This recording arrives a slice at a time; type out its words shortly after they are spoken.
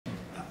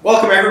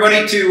Welcome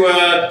everybody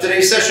to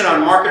today's session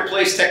on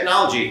marketplace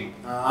technology.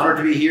 Honored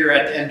to be here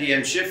at the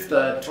MDM Shift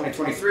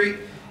 2023,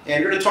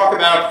 and we're going to talk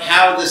about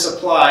how this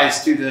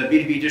applies to the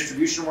B2B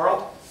distribution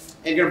world.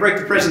 And going to break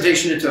the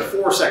presentation into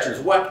 4 sections: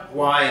 what,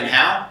 why, and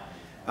how.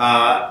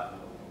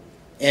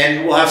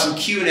 And we'll have some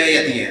Q&A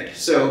at the end.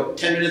 So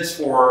 10 minutes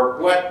for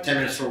what, 10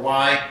 minutes for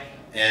why,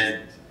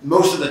 and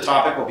most of the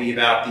topic will be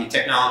about the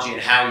technology and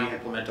how you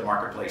implement a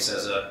marketplace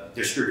as a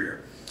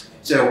distributor.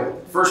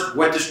 So first,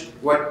 what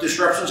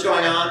disruption is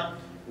going on?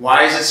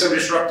 Why is it so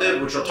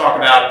disruptive? Which we'll talk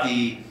about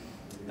the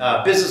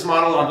business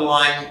model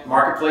underlying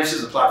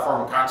marketplaces, the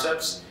platform and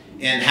concepts,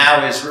 and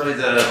how is really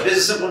the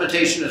business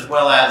implementation as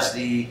well as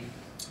the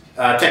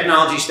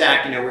technology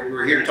stack. You know,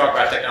 we're here to talk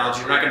about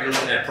technology. We're not going to be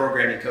looking at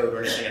programming code or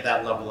anything at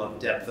that level of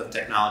depth of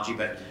technology,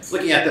 but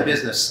looking at the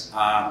business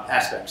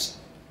aspects.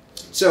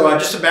 So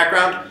just some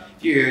background.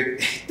 If you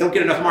don't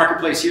get enough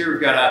marketplace here,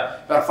 we've got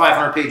about a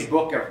 500-page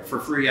book for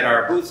free at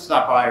our booth.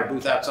 Stop by our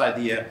booth outside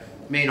the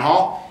main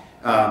hall.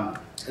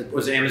 It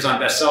was an Amazon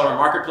bestseller on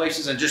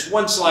marketplaces. And just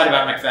one slide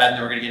about McFadyen,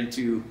 then we're going to get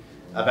into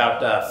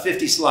about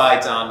 50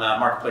 slides on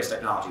marketplace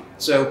technology.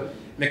 So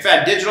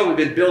McFadyen Digital, we've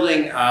been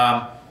building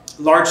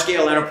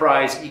large-scale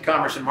enterprise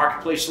e-commerce and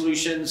marketplace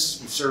solutions.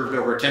 We've served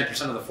over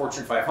 10% of the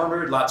Fortune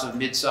 500, lots of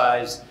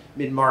mid-size,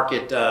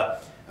 mid-market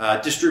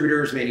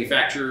distributors,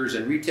 manufacturers,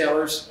 and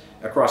retailers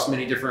across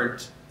many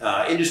different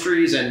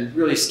industries, and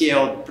really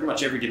scaled pretty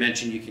much every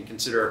dimension you can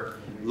consider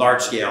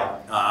large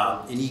scale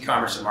in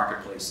e-commerce and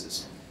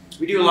marketplaces.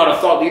 We do a lot of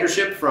thought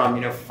leadership,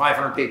 from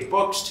 500-page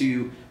books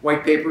to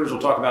white papers. We'll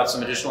talk about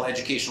some additional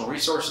educational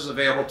resources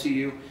available to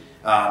you.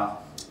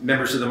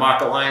 Members of the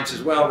Mock Alliance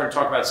as well. We're going to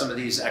talk about some of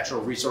these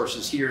actual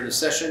resources here in the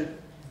session.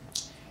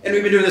 And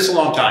we've been doing this a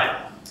long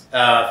time.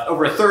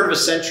 Over a third of a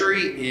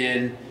century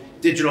in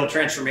digital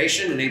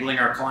transformation, enabling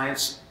our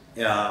clients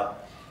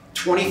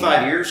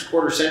 25 years,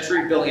 quarter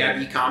century, building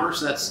out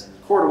e-commerce, and that's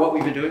core to what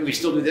we've been doing. We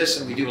still do this,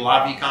 and we do a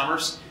lot of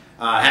e-commerce.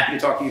 Happy to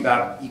talk to you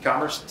about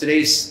e-commerce.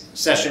 Today's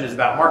session is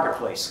about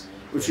marketplace,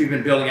 which we've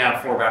been building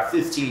out for about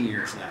 15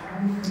 years now.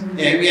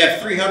 And we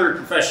have 300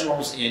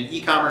 professionals in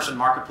e-commerce and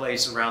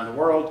marketplace around the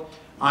world.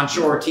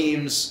 Onshore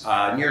teams,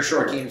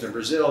 nearshore teams in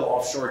Brazil,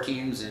 offshore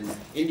teams in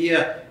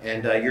India,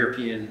 and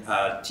European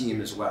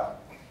team as well.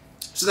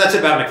 So that's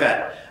about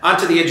McFadyen. On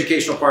to the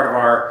educational part of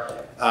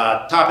our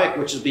topic,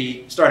 which will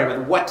be starting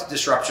with what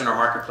disruption our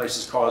marketplace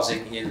is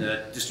causing in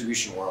the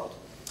distribution world.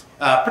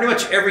 Pretty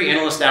much every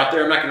analyst out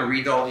there, I'm not going to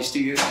read all these to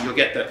you, you'll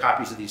get the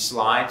copies of these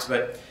slides,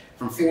 but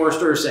from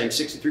Forrester saying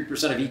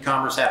 63% of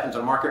e-commerce happens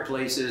on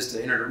marketplaces,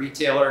 to internet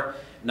retailer,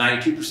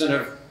 92%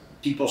 of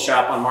people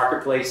shop on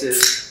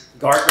marketplaces.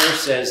 Gartner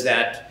says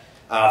that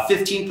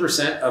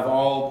 15% of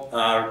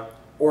all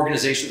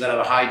organizations that have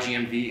a high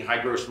GMV,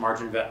 high gross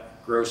margin,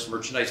 gross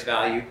merchandise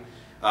value,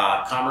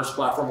 commerce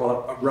platform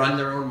will run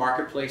their own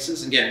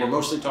marketplaces. Again, we're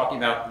mostly talking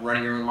about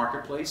running your own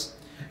marketplace,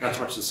 not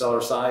so much the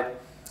seller side.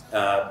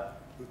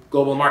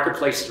 Global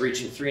marketplace is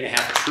reaching $3.5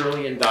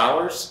 trillion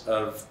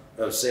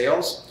of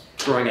sales,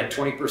 growing at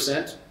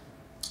 20%.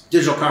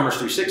 Digital Commerce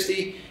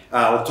 360,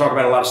 we'll talk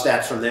about a lot of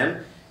stats from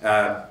them,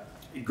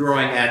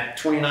 growing at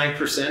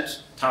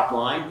 29% top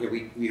line.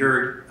 We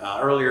heard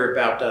earlier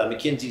about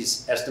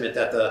McKinsey's estimate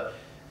that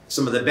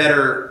some of the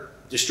better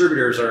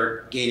distributors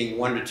are gaining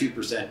 1 to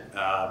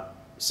 2%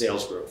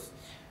 sales growth.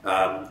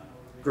 Of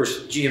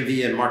course,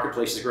 GMV and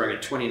marketplace is growing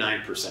at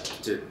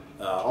 29% to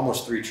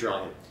almost $3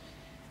 trillion.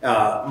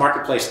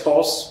 Marketplace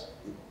Pulse,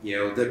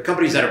 the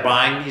companies that are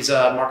buying these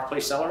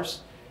marketplace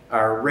sellers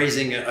are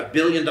raising $1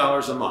 billion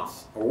a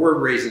month, or we're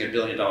raising $1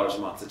 billion a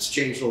month. It's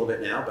changed a little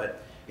bit now,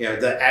 but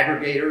the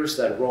aggregators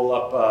that roll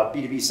up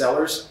B2B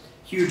sellers,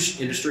 huge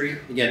industry.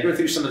 Again, going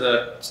through some of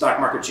the stock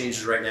market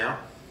changes right now.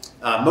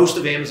 Most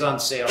of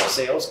Amazon's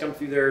sales come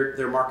through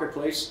their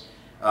marketplace,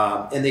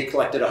 and they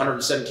collected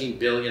 $117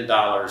 billion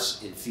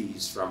in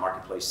fees from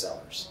marketplace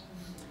sellers.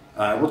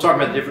 We'll talk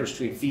about the difference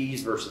between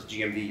fees versus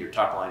GMV, or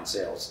top line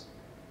sales.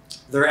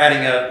 They're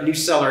adding a new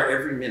seller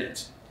every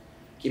minute.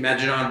 Can you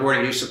imagine onboarding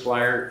a new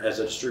supplier as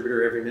a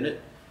distributor every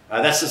minute?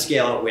 That's the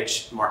scale at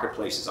which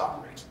marketplaces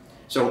operate.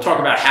 So we'll talk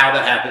about how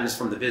that happens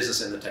from the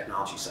business and the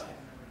technology side.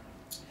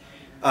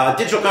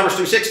 Digital Commerce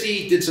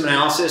 360 did some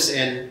analysis,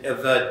 and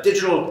of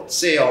digital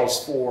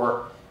sales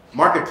for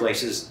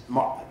marketplaces,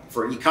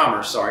 for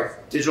e-commerce,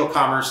 digital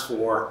commerce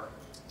for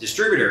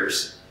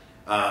distributors,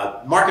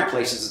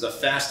 marketplaces is the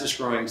fastest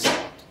growing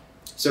segment.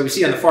 So we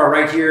see on the far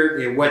right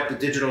here what the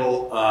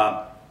digital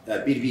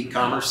B2B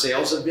commerce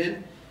sales have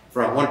been,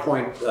 from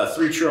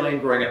 1.3 trillion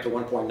growing up to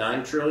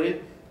 1.9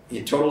 trillion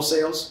in total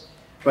sales.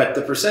 But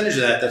the percentage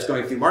of that's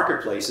going through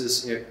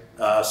marketplaces,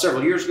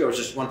 several years ago was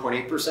just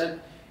 1.8%.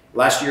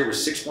 Last year was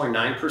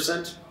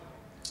 6.9%.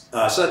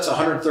 So that's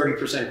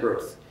 130%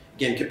 growth.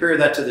 Again, compare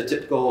that to the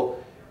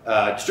typical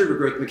distributor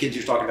growth.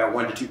 McKinsey's talking about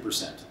 1 to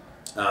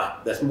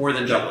 2%. That's more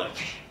than doubling.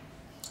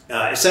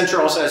 Accenture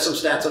also has some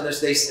stats on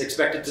this. They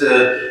expect it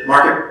to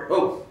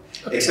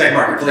expect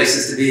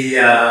marketplaces to be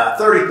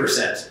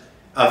 30%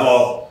 of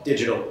all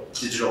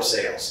digital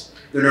sales.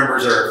 Their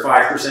numbers are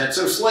 5%,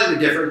 so slightly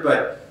different,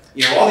 but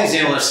You know, all these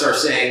analysts are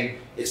saying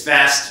it's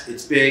fast,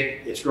 it's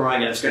big, it's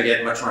growing, and it's going to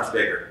get much, much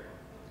bigger.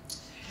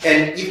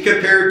 And you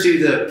compare it to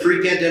the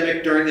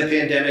pre-pandemic, during the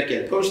pandemic,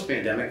 and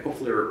post-pandemic,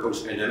 hopefully we're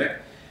post-pandemic,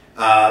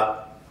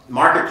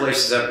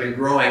 marketplaces have been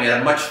growing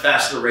at a much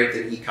faster rate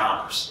than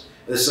e-commerce.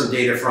 This is some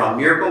data from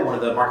Miracle, one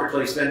of the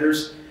marketplace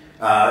vendors.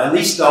 At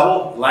least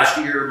double. Last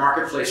year,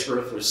 marketplace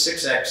growth was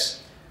 6x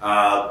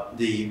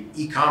the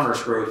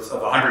e-commerce growth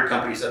of 100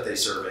 companies that they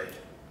surveyed.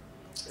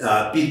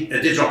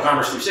 Digital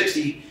Commerce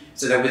 360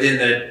 said that within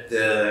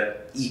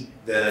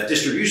the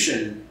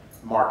distribution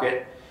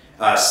market,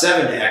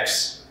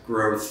 7x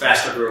growth,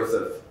 faster growth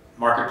of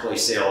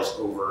marketplace sales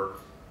over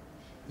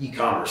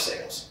e-commerce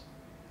sales.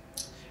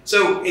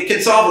 So it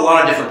can solve a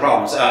lot of different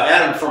problems.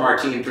 Adam from our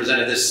team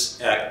presented this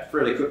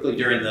fairly quickly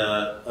during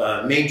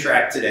the main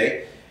track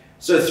today.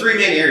 So 3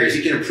 main areas.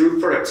 You can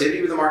improve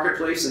productivity with the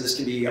marketplace, and this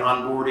can be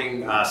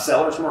onboarding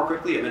sellers more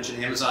quickly. I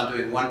mentioned Amazon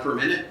doing 1 per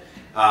minute.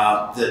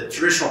 The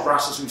traditional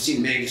process we've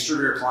seen many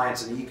distributor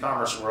clients in the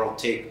e-commerce world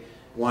take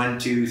 1,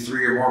 2,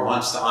 3 or more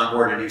months to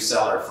onboard a new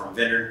seller, from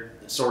vendor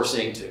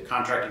sourcing to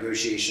contract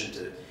negotiation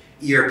to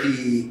ERP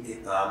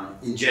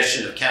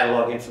ingestion of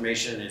catalog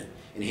information and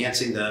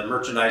enhancing the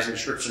merchandising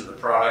description of the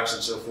products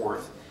and so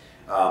forth.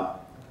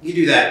 You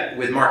do that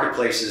with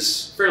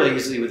marketplaces fairly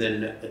easily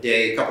within a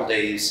day, a couple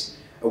days,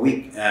 a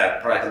week,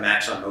 probably at the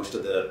max on most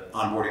of the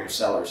onboarding of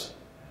sellers.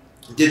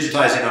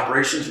 Digitizing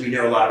operations, we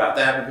know a lot about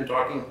that. We've been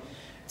talking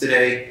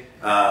today.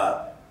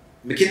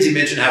 McKinsey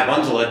mentioned how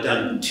Bunzl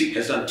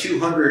has done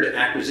 200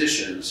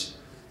 acquisitions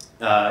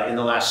in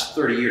the last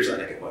 30 years, I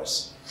think it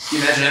was. Can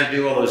you imagine having to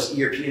do all those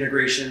ERP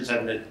integrations,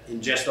 having to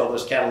ingest all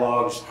those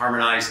catalogs,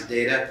 harmonize the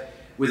data?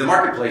 With the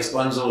marketplace,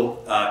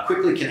 Bunzl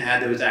quickly can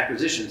add those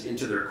acquisitions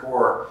into their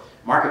core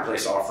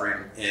marketplace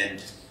offering,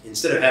 and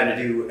instead of having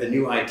to do a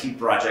new IT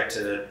project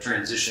to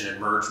transition and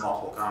merge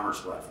multiple commerce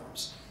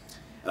platforms.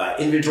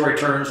 Inventory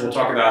turns, we'll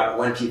talk about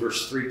 1P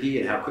versus 3P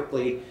and how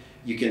quickly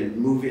you can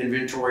move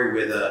inventory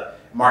with a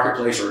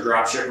marketplace or a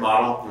dropship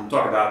model. We'll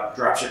talk about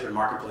dropship and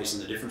marketplace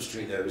and the difference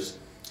between those.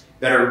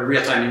 Better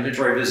real-time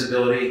inventory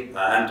visibility.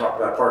 I haven't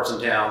talked about Parts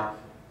in Town.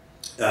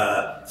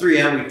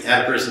 3M, we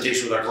had a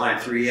presentation with our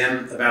client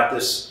 3M about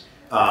this,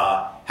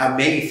 how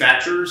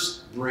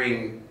manufacturers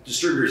bring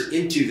distributors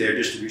into their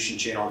distribution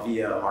channel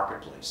via a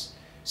marketplace.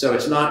 So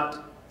it's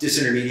not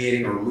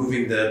disintermediating or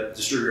removing the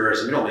distributor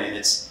as a middleman,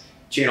 it's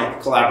channel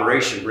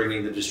collaboration,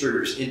 bringing the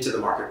distributors into the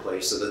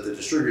marketplace so that the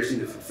distributors do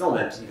the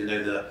fulfillment, even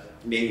though the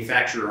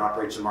manufacturer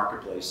operates a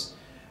marketplace.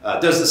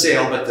 Does the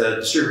sale, but the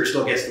distributor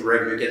still gets the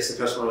revenue, gets the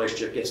customer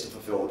relationship, gets to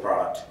fulfill the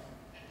product.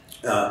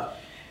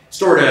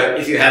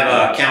 If you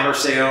have counter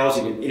sales,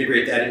 you can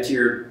integrate that into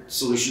your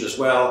solution as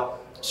well.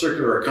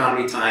 Circular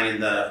economy tying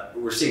in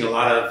we're seeing a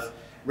lot of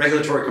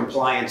regulatory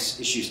compliance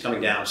issues coming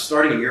down,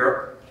 starting in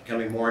Europe,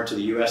 coming more into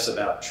the US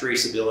about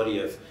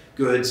traceability of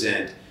goods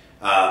and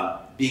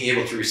being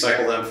able to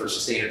recycle them for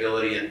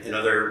sustainability and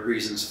other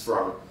reasons,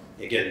 from,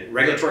 again,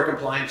 regulatory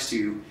compliance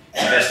to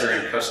investor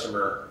and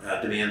customer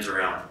demands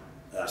around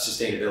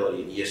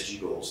sustainability and ESG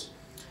goals.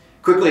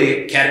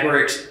 Quickly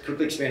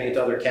expanding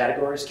into other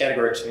categories.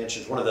 Category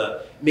expansion is one of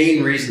the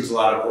main reasons a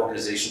lot of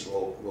organizations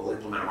will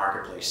implement a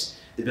marketplace.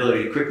 The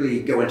ability to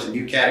quickly go into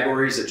new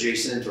categories,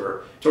 adjacent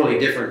or totally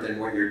different than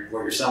what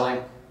you're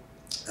selling.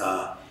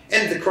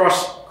 And the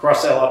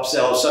cross-sell,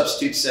 upsell,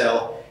 substitute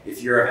sell.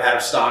 If you're out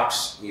of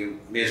stocks, you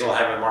may as well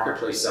have a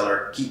marketplace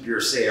seller keep your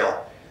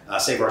sale,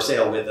 save our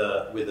sale with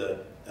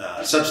a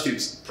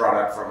substitute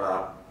product from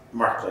a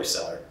marketplace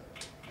seller.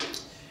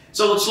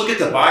 So let's look at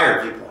the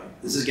buyer viewpoint.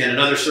 This is, again,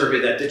 another survey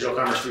that Digital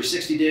Commerce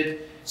 360 did.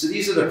 So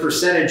these are the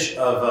percentage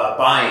of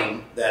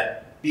buying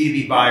that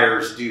B2B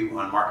buyers do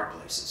on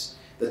marketplaces.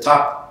 The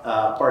top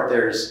part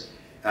there is,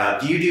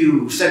 do you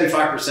do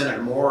 75%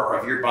 or more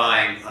of your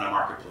buying on a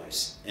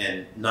marketplace?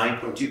 And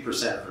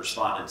 9.2% of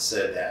respondents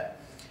said that.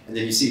 And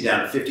then you see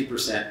down to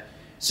 50%.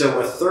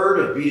 So a third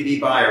of B2B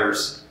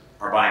buyers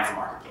are buying from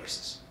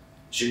marketplaces.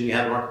 Shouldn't you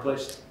have a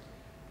marketplace?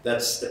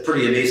 That's a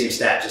pretty amazing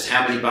stat, just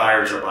how many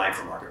buyers are buying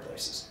from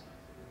marketplaces.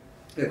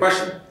 Any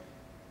question?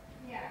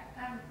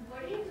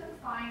 What do you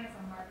define as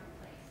a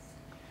marketplace?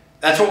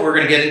 That's what we're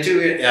going to get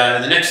into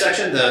in the next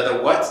section. The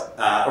what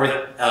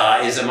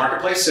is a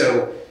marketplace.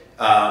 So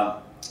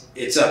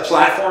it's a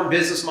platform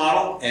business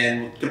model,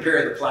 and we'll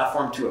compare the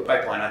platform to a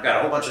pipeline. I've got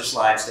a whole bunch of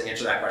slides to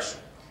answer that question.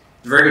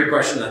 It's a very good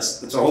question.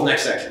 That's a whole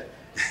next section.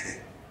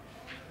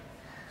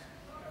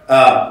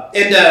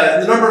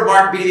 The number of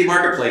B2B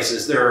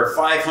marketplaces, there are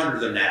 500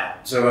 of them now.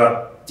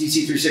 So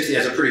DC360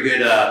 has a pretty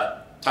good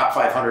top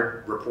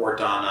 500 report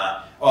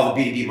on all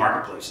the B2B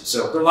marketplaces.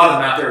 So there are a lot of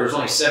them out there. There was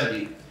only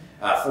 70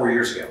 4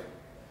 years ago.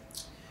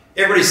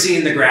 Everybody's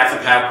seen the graph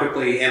of how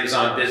quickly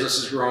Amazon business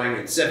is growing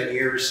in 7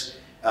 years,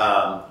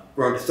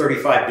 grown to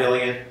 $35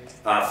 billion,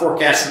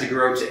 forecasted to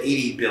grow to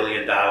 $80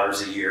 billion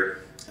a year.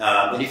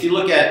 And if you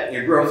look at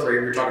your growth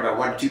rate, we're talking about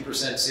 1 to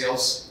 2%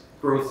 sales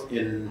growth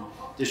in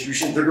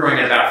distribution. They're growing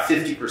at about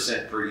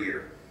 50% per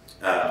year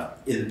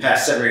in the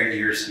past 7 or 8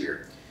 years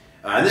here.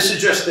 And this is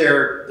just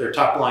their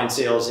top line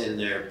sales in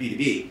their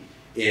B2B.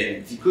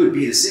 if you include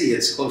B2C,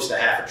 it's close to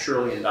 $500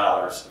 billion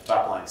of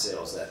top-line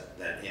sales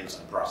that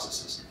Amazon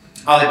processes.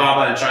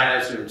 Alibaba in China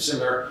is doing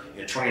similar,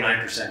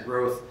 29%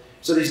 growth.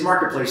 So these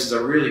marketplaces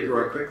are really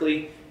growing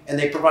quickly, and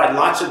they provide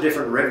lots of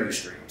different revenue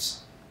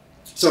streams.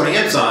 So in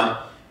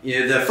Amazon,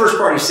 the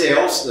first-party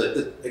sales,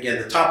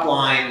 again, the top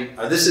line,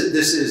 this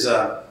is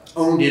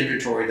owned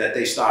inventory that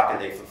they stock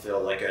and they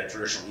fulfill like a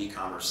traditional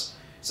e-commerce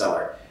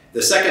seller.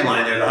 The second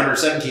line there, the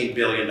 $117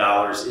 billion,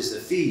 is the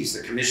fees,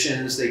 the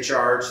commissions they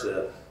charge,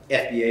 the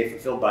FBA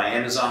fulfilled by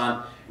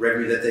Amazon,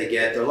 revenue that they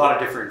get. There are a lot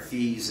of different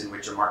fees in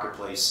which a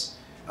marketplace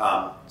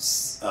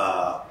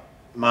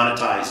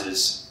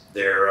monetizes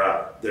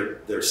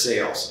their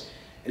sales.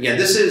 Again,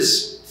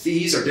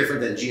 fees are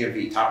different than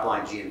GMV, top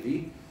line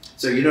GMV.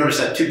 So you notice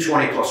that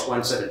 220 plus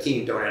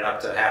 117 don't add up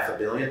to $500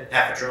 billion.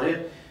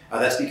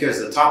 That's because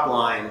the top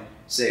line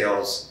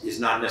sales is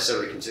not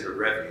necessarily considered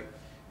revenue.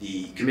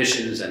 The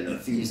commissions and the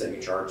fees that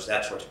you charge,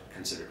 that's what's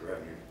considered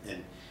revenue. And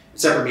in a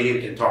separate meeting,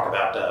 we can talk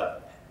about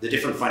the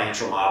different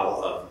financial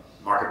model of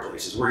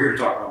marketplaces. We're here to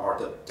talk about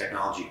market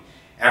technology.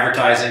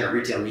 Advertising or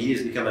retail media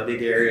has become a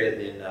big area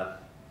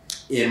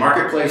in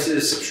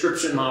marketplaces,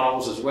 subscription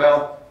models as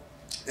well.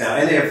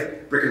 And they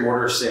have brick and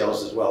mortar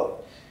sales as well.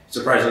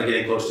 Surprisingly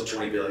getting close to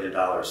 $20 billion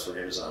for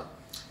Amazon.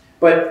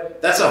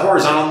 But that's a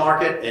horizontal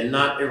market, and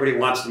not everybody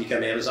wants to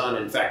become Amazon.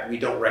 In fact, we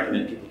don't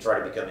recommend people try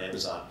to become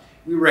Amazon.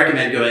 We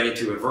recommend going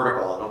into a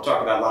vertical, and I'll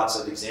talk about lots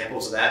of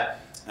examples of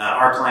that.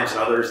 Our clients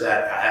and others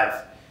that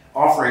have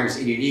offerings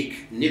in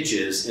unique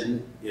niches,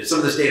 and some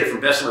of this data from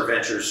Bessemer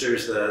Ventures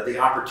shows the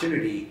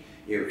opportunity,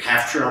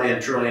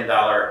 $500 trillion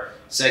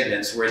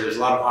segments where there's a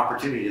lot of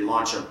opportunity to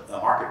launch a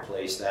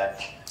marketplace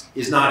that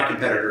is not a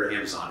competitor to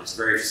Amazon. It's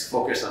very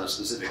focused on a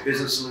specific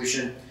business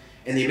solution,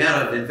 and the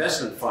amount of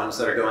investment funds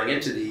that are going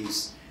into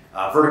these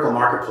vertical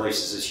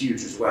marketplaces is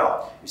huge as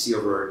well. You see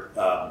over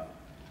 $1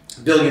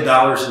 billion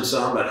in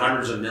some, but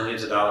hundreds of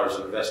millions of dollars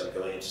of investment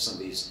going into some of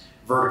these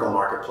vertical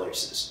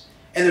marketplaces.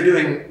 And they're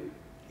doing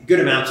good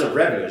amounts of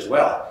revenue as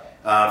well,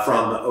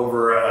 from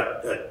over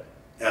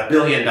 $1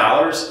 billion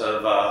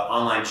of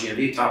online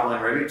GMV, top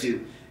line revenue,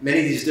 to many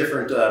of these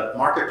different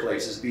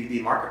marketplaces,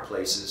 B2B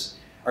marketplaces,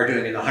 are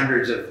doing in the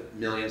hundreds of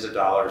millions of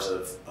dollars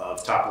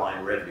of top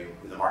line revenue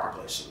with a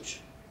marketplace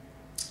solution.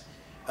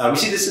 We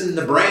see this in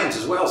the brands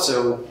as well.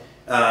 So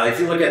if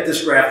you look at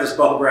this graph, this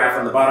bubble graph,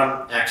 on the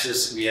bottom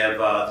axis, we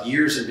have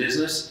years in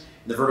business.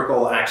 The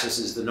vertical axis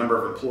is the number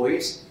of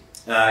employees.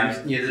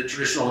 The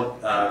traditional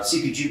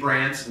CPG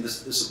brands, and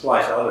this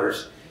applies to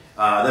others,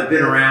 that have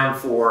been around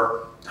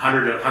for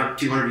 100 to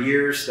 200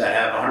 years, that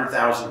have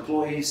 100,000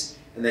 employees,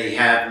 and they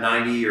have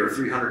 90 or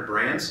 300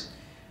 brands.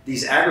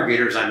 These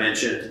aggregators I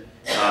mentioned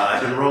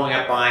have been rolling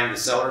up buying the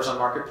sellers on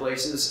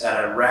marketplaces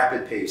at a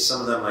rapid pace. Some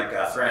of them, like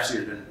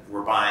Thrasher,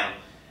 were buying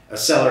a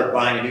seller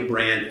buying a new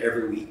brand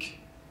every week.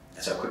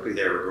 That's how quickly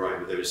they were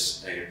growing. There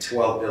was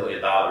 $12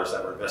 billion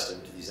that were invested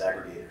into these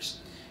aggregators.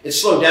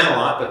 It's slowed down a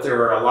lot, but there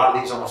are a lot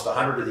of these, almost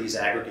 100 of these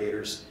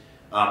aggregators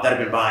that have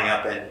been buying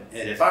up. And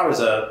if I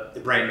was a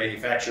brand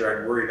manufacturer,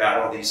 I'd worry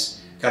about all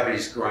these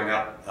companies growing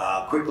up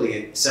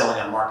quickly and selling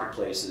on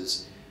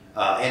marketplaces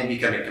and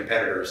becoming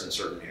competitors in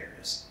certain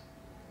areas.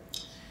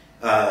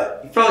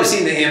 You've probably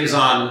seen the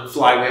Amazon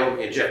flywheel.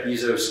 Jeff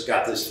Bezos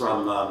got this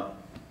from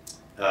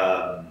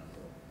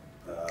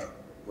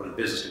one of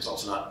the business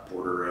consultants, not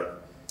Porter.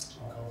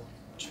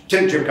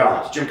 Jim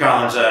Collins. Jim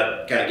Collins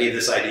kind of gave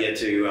this idea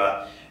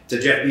to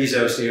Jeff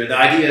Bezos. The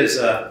idea is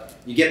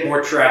you get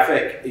more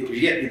traffic,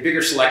 you get a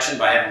bigger selection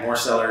by having more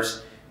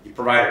sellers. You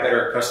provide a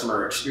better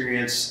customer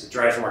experience, it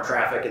drives more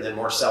traffic, and then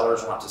more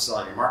sellers want to sell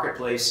on your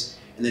marketplace.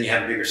 And then you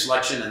have a bigger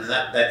selection, and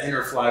that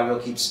inner flywheel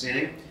keeps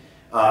spinning.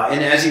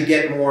 And as you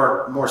get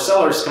more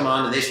sellers come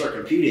on and they start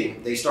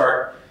competing, they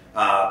start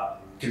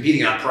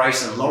competing on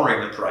price and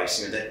lowering the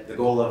price. The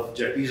goal of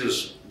Jeff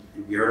Bezos,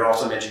 we heard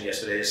also mentioned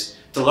yesterday, is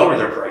to lower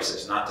their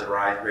prices, not to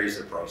raise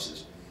their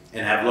prices,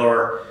 and have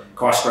lower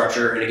cost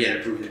structure, and again,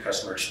 improving the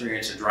customer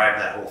experience and drive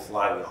that whole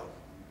flywheel.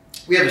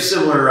 We have a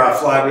similar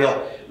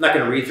flywheel. I'm not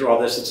going to read through all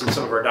this. It's in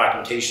some of our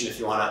documentation if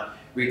you want to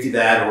read through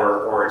that,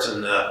 or it's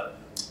in the,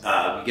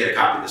 you get a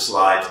copy of the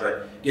slides.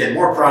 But again,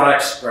 more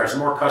products drives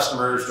more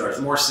customers, drives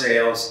more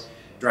sales,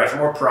 drives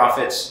more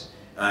profits.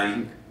 You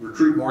can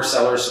recruit more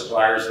sellers,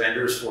 suppliers,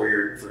 vendors for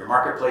your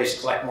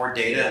marketplace, collect more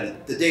data,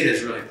 and the data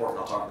is really important.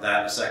 I'll talk about that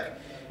in a second.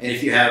 And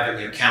if you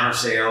have counter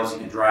sales, you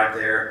can drive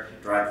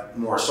drive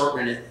more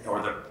assortment,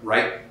 or the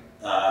right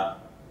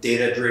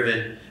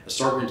data-driven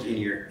assortment in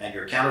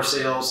your counter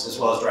sales, as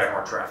well as drive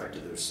more traffic to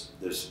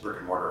those brick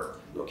and mortar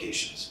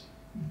locations.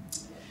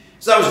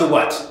 So that was the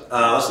what.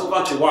 Let's move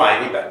on to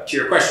why. To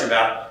your question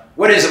about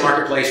what is a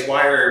marketplace,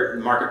 why are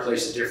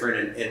marketplaces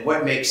different, and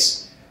what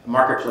makes a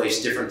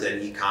marketplace different than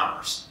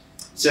e-commerce.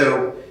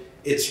 So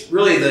it's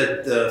really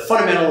the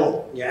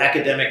fundamental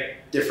academic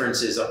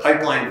difference is a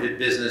pipeline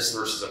business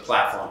versus a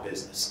platform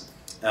business.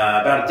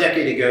 About a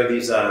decade ago,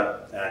 these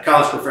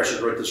college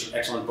professors wrote this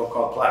excellent book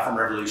called Platform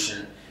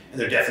Revolution, and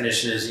their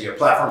definition is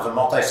platforms are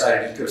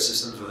multi-sided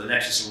ecosystems with a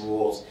nexus of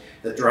rules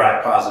that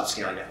drive positive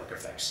scaling network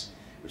effects.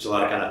 which is a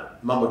lot of kind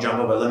of mumbo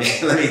jumbo, but let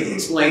me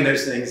explain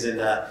those things in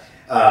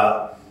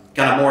kind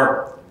of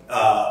more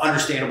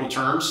understandable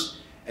terms,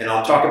 and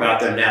I'll talk about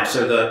them now.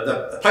 So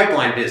the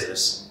pipeline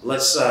business,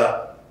 let's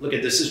look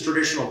at this. Is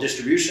traditional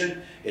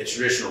distribution, it's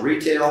traditional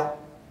retail.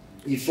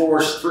 You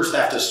first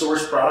have to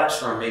source products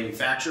from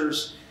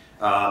manufacturers.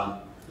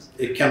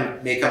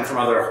 It may come from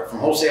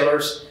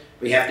wholesalers.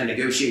 We have to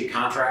negotiate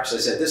contracts.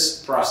 As I said,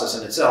 this process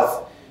in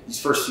itself, these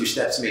first few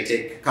steps may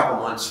take a couple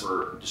months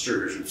for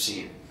distributors we've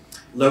seen.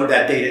 Load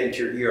that data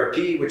into your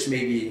ERP, which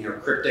may be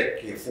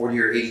cryptic, 40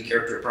 or 80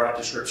 character product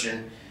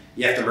description.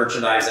 You have to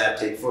merchandise that,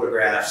 take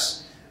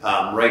photographs,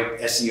 write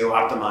SEO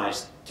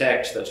optimized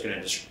text that's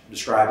going to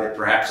describe it,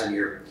 perhaps in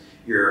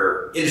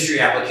your industry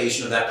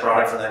application of that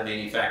product from that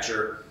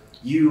manufacturer.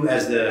 You,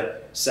 as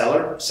the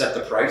seller, set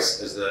the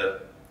price. As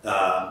the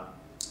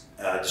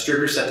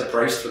distributor, set the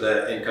price for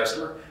the end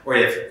customer, or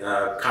you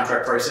have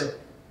contract pricing.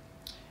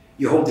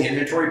 You hold the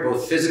inventory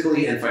both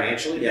physically and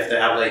financially. You have to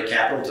outlay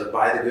capital to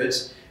buy the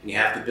goods, and you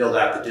have to build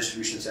out the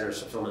distribution centers,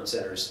 fulfillment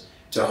centers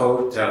to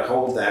hold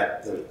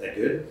that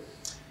good.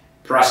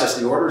 Process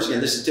the orders. Again,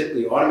 this is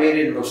typically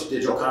automated in most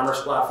digital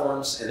commerce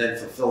platforms, and then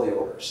fulfill the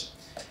orders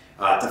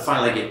to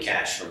finally get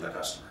cash from the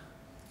customer.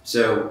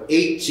 So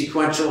 8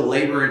 sequential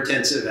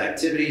labor-intensive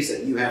activities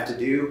that you have to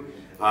do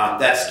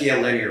that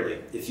scale linearly.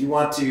 If you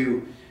want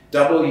to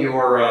double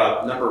your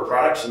number of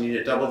products, you need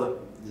to double the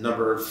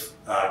number of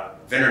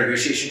vendor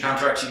negotiation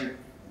contracts you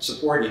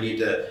support. You need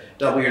to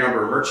double your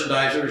number of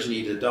merchandisers. You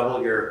need to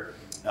double your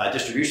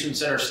distribution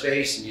center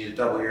space. You need to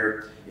double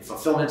your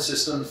fulfillment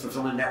system,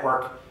 fulfillment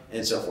network,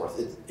 and so forth.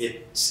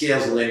 It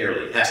scales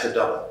linearly. It has to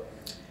double.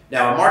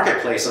 Now, a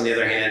marketplace, on the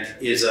other hand,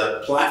 is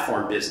a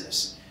platform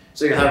business.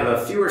 So you'll have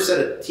a fewer set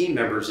of team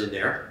members in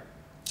there.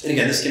 And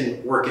again, this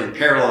can work in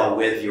parallel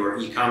with your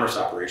e-commerce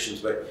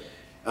operations, but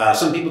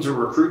some people to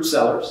recruit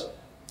sellers.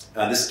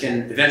 This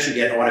can eventually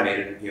get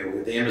automated.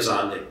 With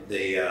Amazon,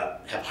 they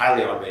have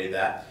highly automated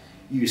that.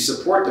 You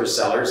support those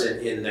sellers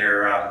in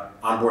their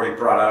onboarding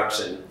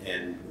products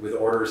and with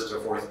orders and so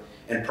forth.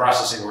 And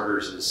processing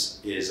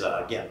orders is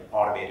again,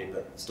 automated,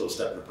 but still a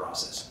step in the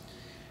process.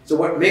 So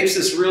what makes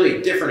this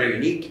really different or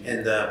unique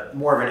and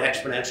more of an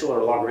exponential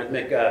or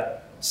logarithmic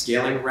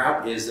scaling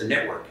route is the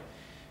network.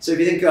 So if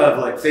you think of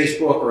like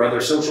Facebook or other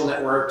social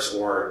networks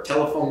or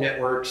telephone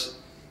networks,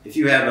 if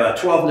you have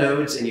 12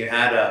 nodes and you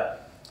add a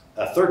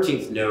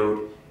 13th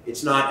node,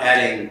 it's not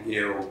adding,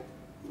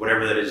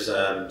 whatever that is,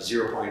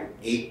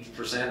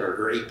 0.8%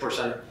 or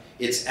 8%.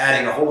 It's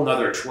adding a whole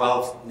nother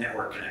 12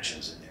 network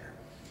connections in there.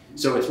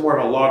 So it's more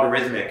of a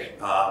logarithmic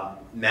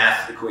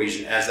math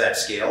equation as that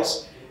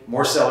scales.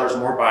 More sellers,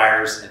 more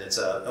buyers, and it's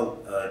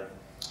a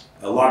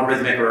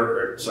logarithmic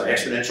or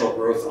exponential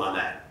growth on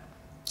that.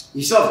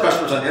 You still have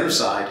customers on the other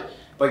side,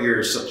 but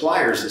your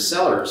suppliers, the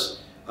sellers,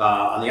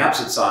 on the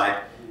opposite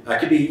side,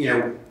 could be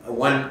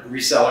one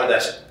reseller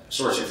that's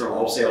sourcing from a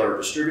wholesaler or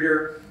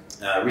distributor.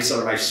 A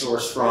reseller might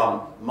source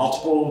from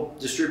multiple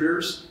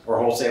distributors or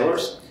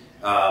wholesalers.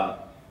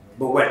 But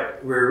where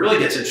it really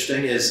gets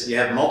interesting is you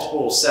have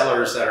multiple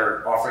sellers that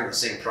are offering the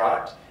same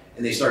product,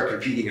 and they start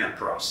competing on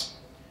price.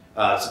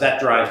 So that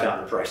drives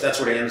down the price. That's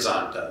what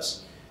Amazon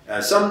does.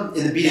 Some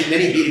in the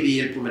many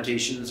B2B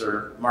implementations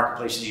or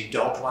marketplaces, you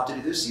don't want to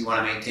do this. You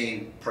want to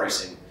maintain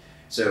pricing.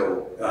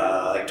 So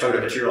like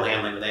Total Material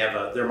Handling, when they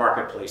have their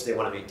marketplace, they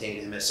want to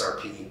maintain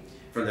MSRP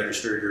from their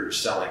distributors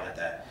selling at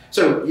that.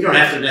 So you don't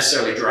have to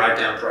necessarily drive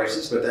down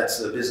prices, but that's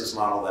the business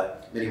model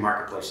that many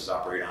marketplaces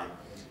operate on.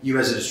 You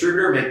as a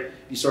distributor may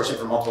be sourcing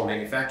from multiple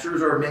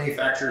manufacturers, or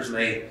manufacturers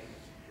may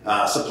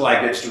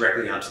supply goods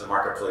directly onto the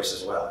marketplace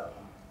as well.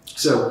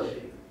 So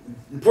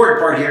the important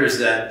part here is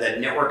that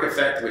network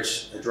effect,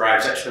 which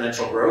drives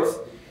exponential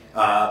growth,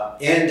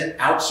 and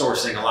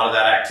outsourcing a lot of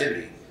that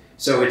activity.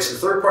 So it's the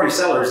third-party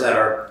sellers that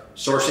are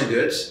sourcing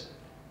goods,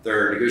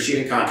 they're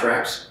negotiating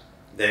contracts,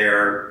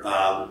 they're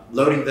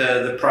loading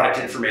the product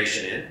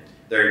information in,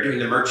 they're doing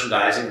the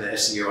merchandising, the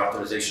SEO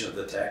optimization of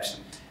the text,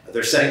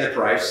 they're setting the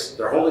price,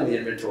 they're holding the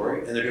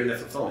inventory, and they're doing the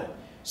fulfillment.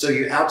 So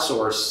you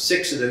outsource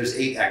 6 of those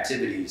 8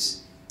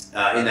 activities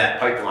in that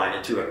pipeline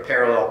into a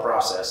parallel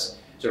process.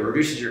 So it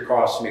reduces your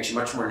costs, makes you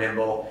much more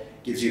nimble,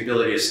 gives you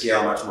ability to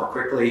scale much more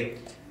quickly.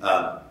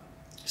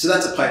 So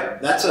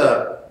that's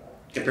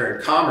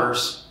comparing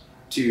commerce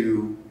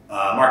to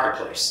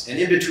marketplace. And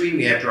in between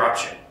we have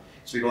dropship.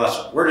 So people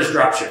ask, where does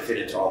dropship fit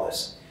into all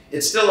this?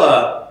 It's still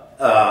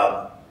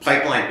a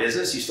pipeline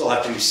business. You still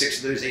have to do 6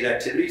 of those 8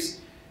 activities.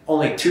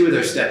 Only 2 of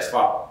those steps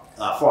fall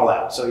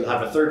out. So you'll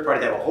have a third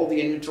party that will hold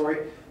the inventory,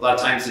 a lot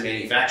of times the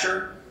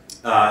manufacturer,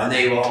 and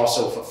they will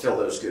also fulfill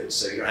those goods.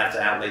 So you don't have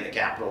to outlay the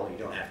capital, and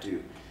you don't have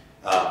to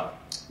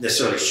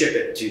necessarily ship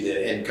it to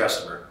the end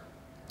customer.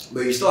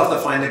 But you still have to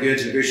find the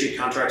goods, negotiate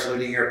contracts, load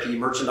the ERP,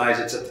 merchandise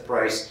it, set the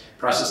price,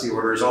 process the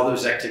orders. All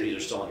those activities are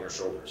still on your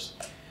shoulders.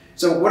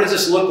 So what does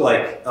this look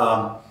like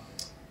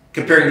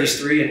comparing these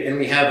 3? And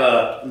we have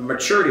a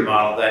maturity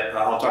model that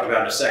I'll talk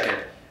about in a second,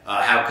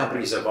 how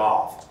companies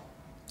evolve.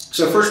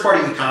 So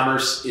first-party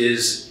e-commerce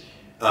is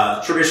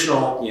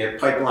traditional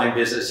pipeline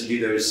business. You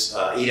do those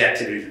 8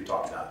 activities we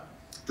talked about.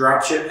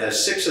 Dropship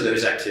has 6 of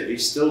those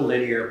activities, still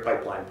linear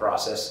pipeline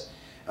process.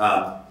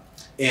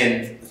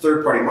 And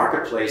third-party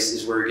marketplace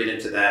is where we get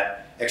into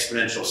that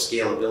exponential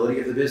scalability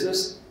of the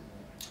business.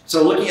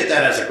 So looking at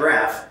that as a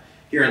graph,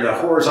 here in the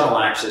horizontal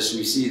axis,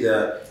 we see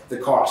the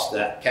cost,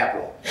 that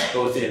capital,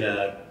 both in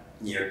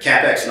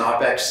CapEx and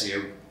OpEx.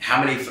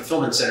 How many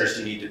fulfillment centers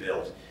do you need to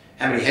build?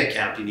 How many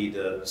headcount do you need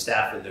to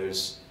staff in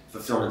those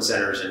fulfillment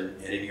centers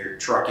and in your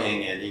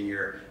trucking and in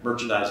your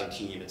merchandising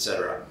team, et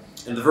cetera.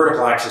 And the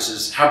vertical axis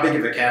is how big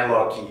of a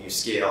catalog can you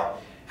scale?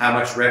 How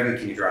much revenue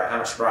can you drive? How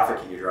much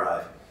profit can you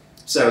drive?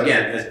 So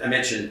again, as I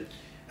mentioned,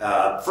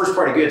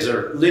 first-party goods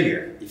are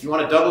linear. If you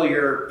want to double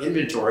your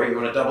inventory, you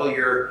want to double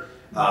your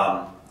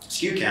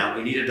SKU count,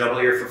 you need to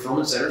double your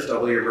fulfillment centers,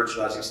 double your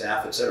merchandising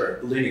staff, et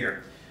cetera.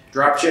 Linear.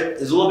 Dropship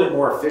is a little bit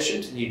more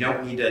efficient, and you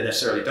don't need to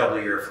necessarily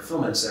double your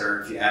fulfillment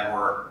center if you add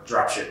more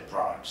dropship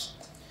products.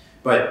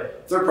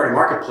 But third-party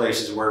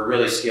marketplace is where it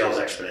really scales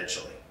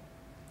exponentially.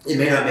 It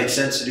may not make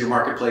sense to do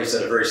marketplace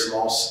at a very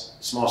small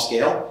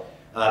scale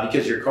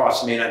because your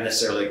costs may not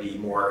necessarily be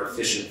more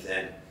efficient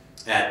than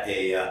at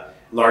a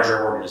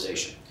larger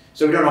organization.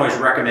 So we don't always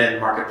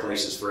recommend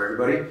marketplaces for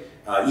everybody.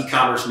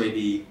 E-commerce may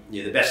be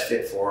the best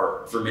fit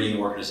for many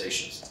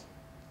organizations.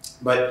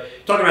 But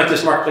talking about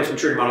this marketplace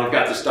maturity model, we've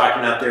got this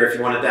document out there. If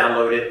you want to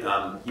download it,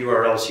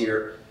 URLs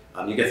here.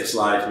 You get the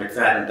slides,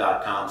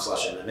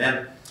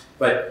 McFadyen.com/MMM.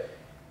 But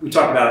we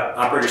talk about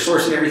operator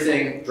sourcing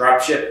everything.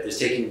 Dropship is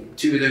taking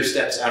 2 of those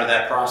steps out of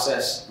that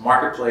process.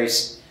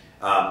 Marketplace,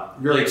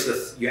 really it's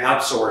you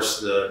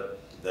outsource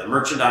the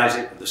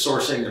merchandising, the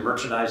sourcing, the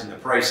merchandising, the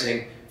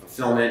pricing,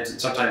 fulfillment,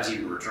 and sometimes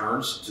even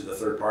returns to the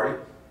third party.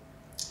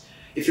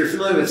 If you're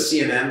familiar with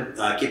CMM,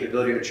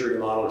 Capability Maturity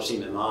Model, or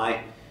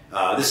CMMI,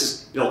 this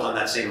is built on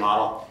that same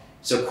model.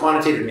 So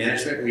quantitative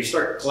management, when you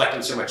start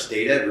collecting so much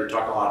data, we were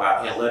talking a lot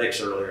about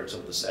analytics earlier in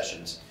some of the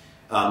sessions.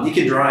 You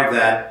can drive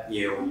that,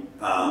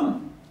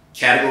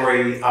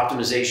 category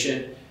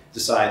optimization,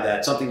 decide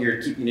that something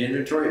you're keeping in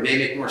inventory, it may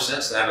make more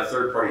sense to have a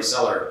third-party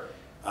seller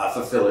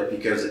fulfill it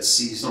because it's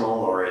seasonal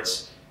or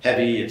it's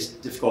heavy, it's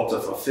difficult to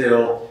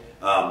fulfill,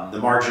 the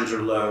margins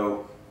are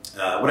low,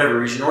 whatever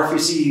reason. Or if you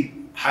see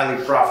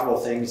highly profitable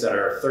things that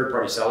are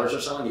third-party sellers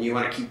are selling and you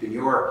want to keep in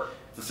your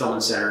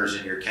fulfillment centers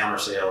and your counter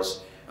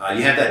sales,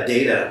 you have that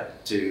data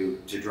to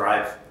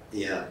drive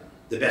the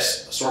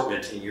best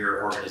assortment in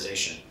your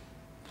organization.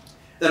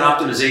 Then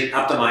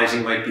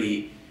optimizing might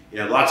be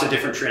lots of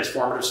different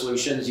transformative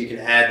solutions. You can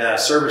add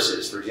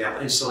services, for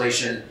example,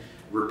 installation,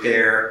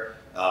 repair,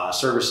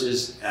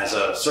 services as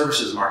a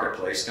services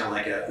marketplace, kind of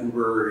like a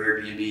Uber,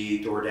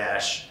 Airbnb,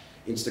 DoorDash,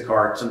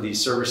 Instacart, some of these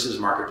services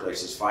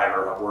marketplaces,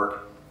 Fiverr, Upwork,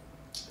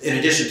 in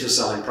addition to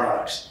selling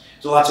products.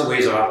 So lots of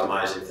ways of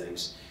optimizing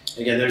things.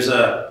 Again, there's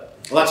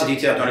lots of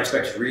detail. Don't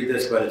expect to read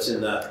this, but it's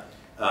in the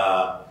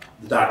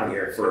document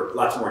here for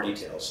lots more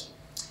details.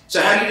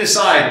 So how do you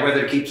decide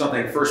whether to keep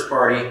something first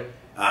party,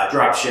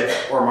 dropship,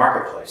 or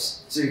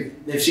marketplace? So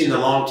they've seen the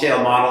long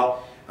tail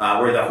model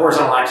where the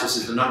horizontal axis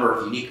is the number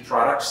of unique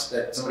products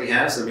that somebody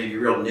has. There may be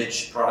real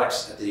niche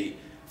products at the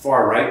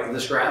far right of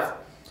this graph.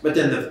 But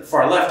then the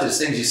far left is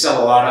things you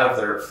sell a lot of.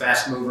 They're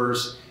fast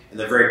movers and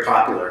they're very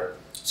popular.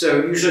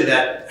 So usually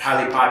that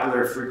highly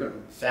popular, frequent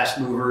fast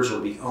movers will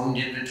be owned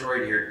inventory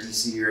to your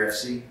DC or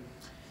FC.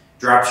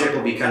 Dropship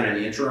will be kind of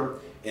in the interim.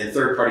 And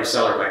third-party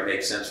seller might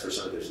make sense for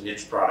some of those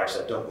niche products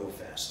that don't move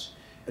fast.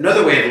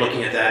 Another way of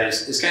looking at that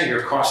is kind of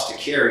your cost to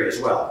carry as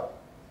well.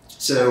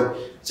 So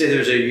say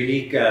there's a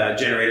unique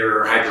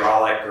generator or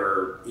hydraulic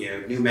or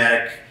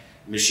pneumatic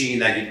machine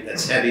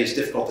that's heavy, it's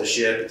difficult to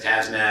ship, it's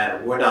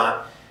hazmat or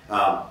whatnot.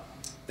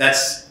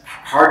 That's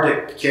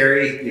hard to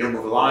carry, you don't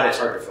move a lot, it's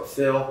hard to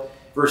fulfill,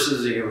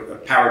 versus a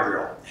power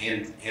drill,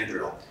 hand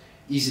drill.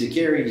 Easy to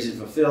carry, easy to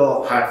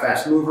fulfill, high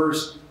fast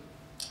movers.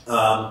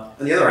 On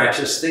the other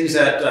axis, things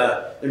that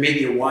there may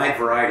be a wide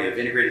variety of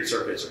integrated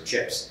circuits or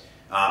chips.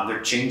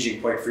 They're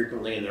changing quite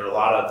frequently, and there are a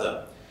lot of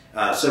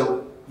them.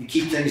 So you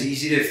keep things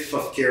easy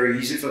to carry,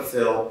 easy to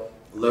fulfill,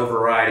 low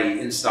variety,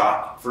 in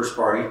stock, first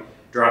party,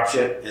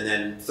 dropship, and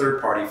then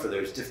third party for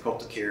those difficult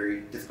to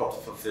carry, difficult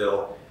to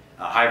fulfill,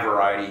 high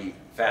variety,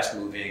 fast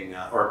moving,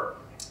 or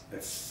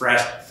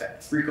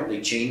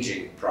frequently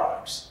changing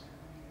products.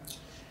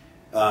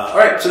 All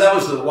right, so that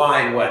was the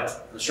why and what.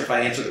 I'm not sure if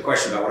I answered the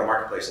question about what a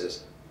marketplace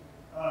is.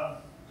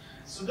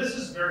 So this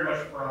is very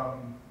much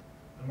from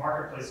the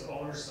marketplace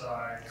owner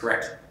side.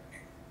 Correct.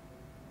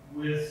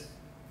 With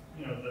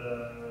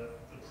the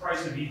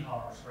price of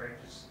e-commerce, right?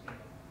 Just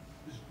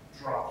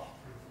dropped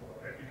through the floor,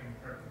 right? Become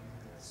incredibly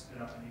easy to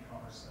spin up an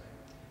e-commerce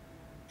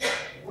thing.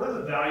 What are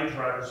the value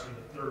drivers for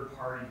the third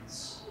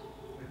parties?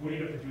 Like, what do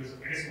you have to do as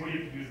what do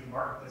you have to do as the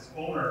marketplace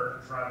owner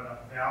to drive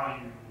enough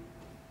value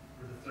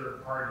for the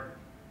third party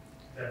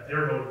that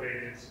they're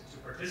motivated to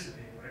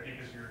participate, right?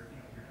 Because you're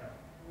kind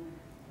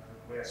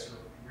of, the way I sort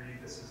of read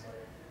this is like,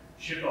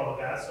 shift all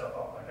the bad stuff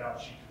off my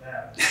balance sheet to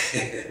them,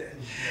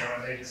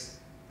 and they're just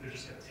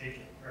going to take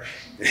it,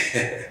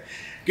 right?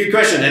 Good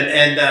question,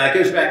 and it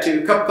goes back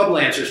to a couple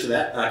answers to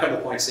that, a couple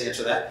of points to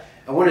answer that.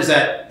 One is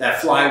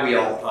that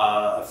flywheel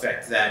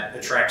effect that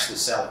attracts the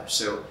seller.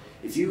 So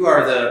if you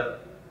are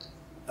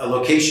a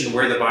location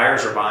where the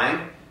buyers are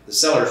buying, the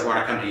sellers want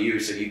to come to you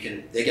so they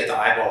get the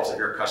eyeballs of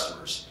your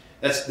customers.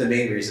 That's the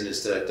main reason,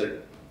 is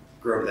to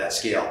grow to that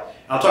scale.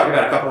 And I'll talk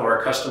about a couple of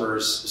our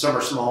customers. Some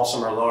are small,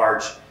 some are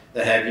large,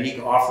 that have unique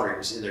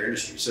offerings in their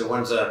industry. So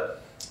one's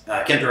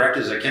ChemDirect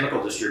is a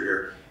chemical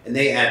distributor, and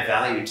they add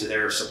value to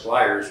their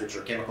suppliers, which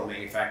are chemical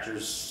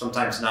manufacturers,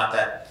 sometimes not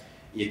that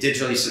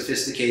digitally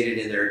sophisticated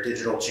in their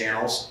digital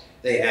channels.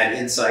 They add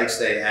insights,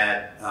 they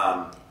add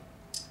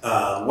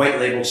white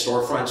labeled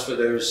storefronts for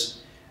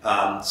those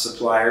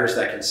suppliers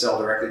that can sell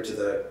directly to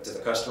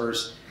the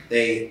customers.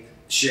 They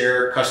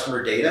share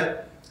customer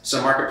data.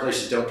 Some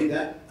marketplaces don't do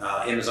that.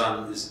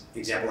 Amazon is an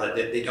example that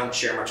they don't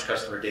share much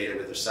customer data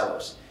with their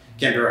sellers.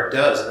 ChemDirect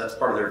does, and that's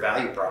part of their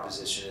value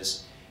proposition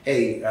is,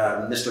 hey,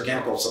 Mr.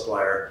 Chemical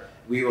Supplier,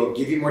 we will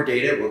give you more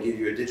data, we'll give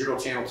you a digital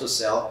channel to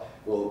sell,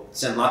 we'll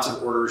send lots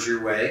of orders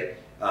your way,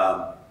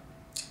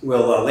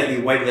 we'll let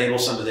you white label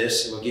some of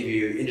this, and we'll give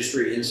you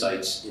industry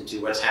insights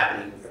into what's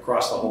happening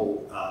across the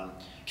whole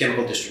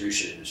chemical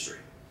distribution industry.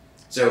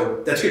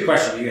 So that's a good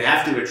question. You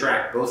have to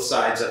attract both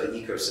sides of the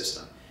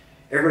ecosystem.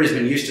 Everybody's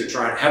been used to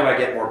trying, how do I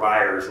get more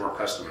buyers, more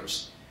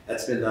customers?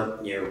 That's been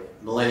the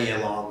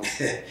millennia-long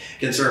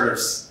concern of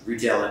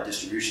retail and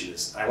distribution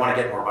is, I want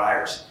to get more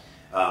buyers.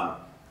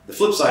 The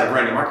flip side of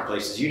running a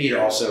marketplace is you need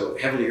to also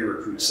heavily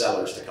recruit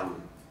sellers to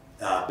come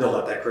build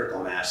up that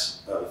critical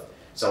mass of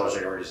sellers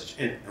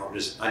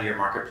on your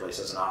marketplace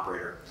as an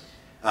operator.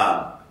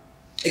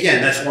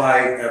 Again, that's why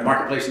a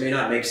marketplace may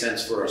not make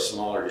sense for a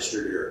smaller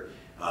distributor.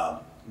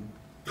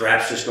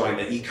 Perhaps just going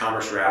the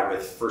e-commerce route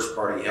with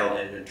first-party held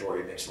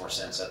inventory makes more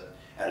sense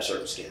at a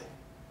certain scale.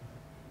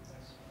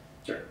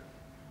 Sure.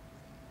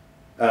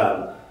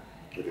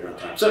 We're on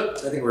time. So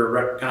I think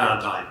we're kind of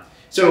on time.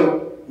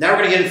 So now we're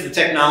going to get into the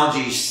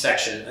technology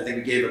section. I think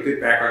we gave a good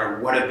background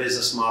on what a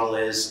business model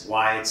is,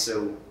 why it's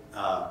so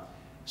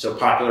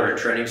popular and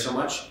trending so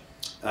much.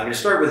 I'm going to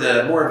start with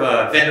more of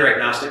a vendor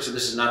agnostic. So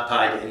this is not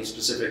tied to any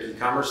specific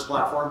e-commerce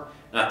platform,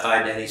 not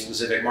tied to any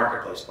specific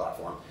marketplace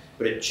platform,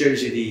 but it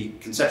shows you the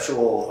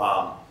conceptual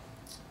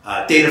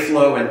data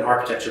flow and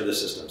architecture of the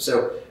system.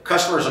 So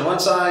customers on one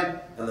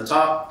side, on the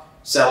top,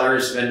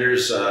 sellers,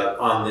 vendors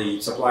on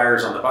the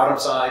suppliers on the bottom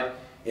side,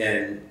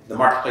 and the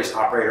marketplace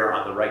operator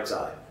on the right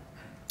side.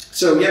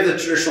 So you have the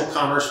traditional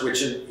commerce,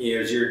 which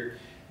is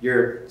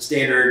your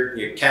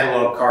standard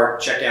catalog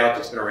cart checkout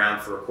that's been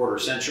around for a quarter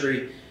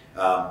century.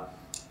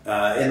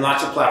 In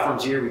lots of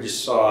platforms here, we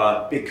just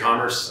saw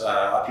BigCommerce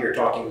up here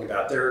talking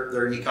about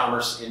their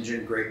e-commerce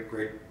engine, great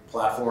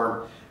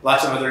platform.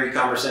 Lots of other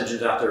e-commerce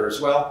engines out there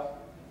as well.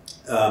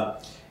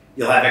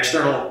 You'll have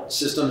external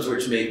systems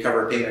which may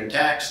cover payment and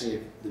tax.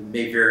 It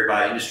may vary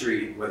by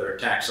industry whether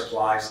tax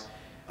applies.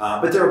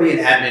 But there will be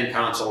an admin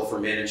console for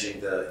managing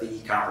the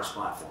e-commerce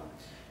platform.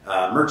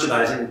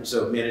 Merchandising,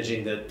 so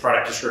managing the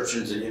product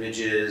descriptions and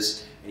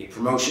images, any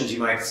promotions you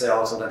might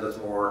sell. Sometimes that's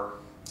more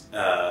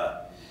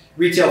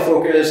retail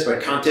focused,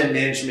 but content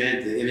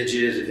management, the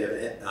images, if you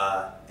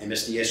have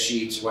MSDS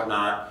sheets,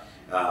 whatnot,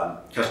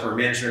 customer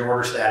management,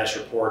 order status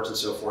reports, and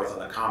so forth on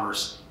the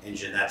commerce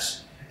engine.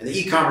 And the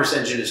e-commerce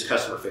engine is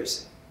customer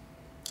facing.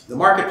 The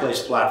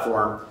marketplace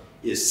platform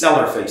is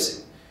seller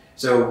facing.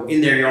 So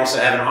in there you also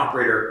have an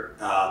operator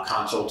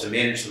console to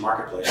manage the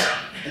marketplace.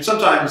 And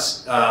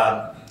sometimes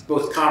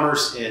both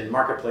commerce and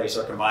marketplace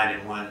are combined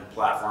in one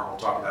platform. We'll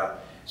talk about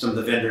some of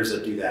the vendors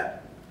that do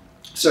that.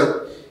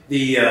 So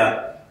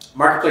the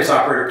marketplace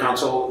operator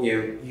console,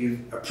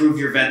 you approve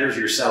your vendors,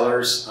 your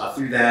sellers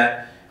through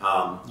that.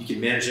 You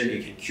can manage them,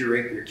 you can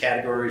curate your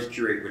categories,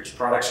 curate which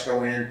products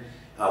go in,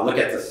 look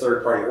at the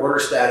third-party order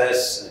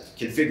status,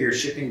 configure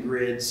shipping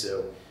grids.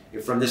 So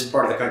from this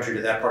part of the country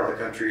to that part of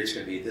the country, it's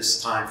going to be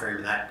this time frame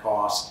and that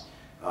cost,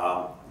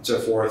 and so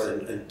forth,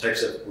 and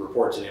types of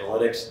reports and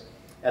analytics.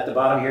 At the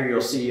bottom here,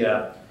 you'll see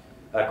a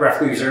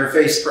graphical user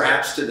interface,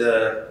 perhaps, to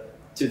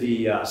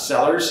the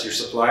sellers, your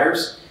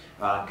suppliers.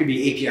 Could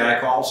be API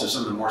calls, so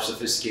some of the more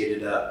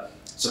sophisticated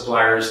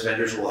suppliers,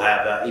 vendors will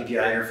have API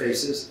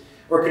interfaces.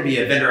 Or it could be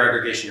a vendor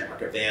aggregation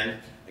network, a VAN,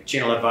 like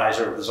Channel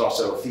Advisor. There's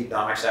also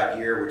Feednomics out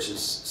here, which is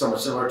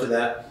somewhat similar to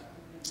that,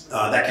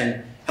 that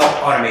can help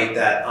automate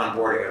that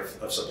onboarding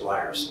of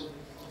suppliers.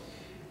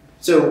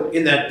 So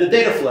in the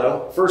data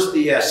flow, first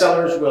the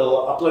sellers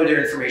will upload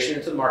their information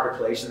into the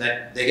marketplace, and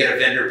then they get a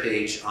vendor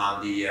page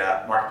on the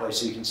marketplace,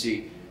 so you can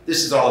see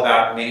this is all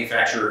about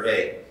manufacturer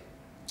A.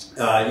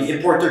 You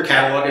import their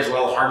catalog as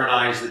well,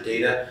 harmonize the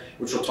data,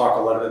 which we'll talk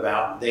a lot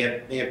about. They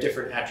have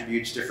different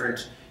attributes,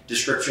 different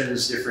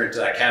descriptions, different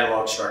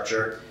catalog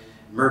structure,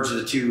 merge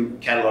the two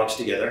catalogs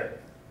together.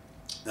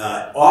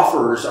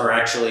 Offers are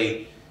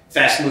actually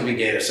fast-moving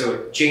data, so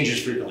it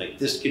changes frequently.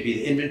 This could be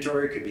the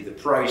inventory, could be the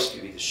price,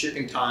 could be the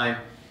shipping time,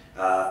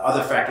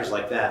 other factors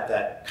like that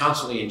that are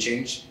constantly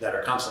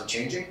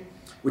changing,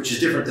 which is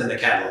different than the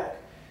catalog.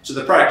 So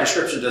the product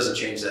description doesn't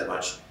change that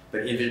much,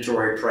 but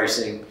inventory,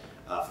 pricing,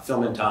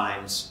 fulfillment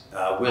times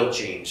will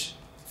change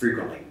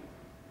frequently.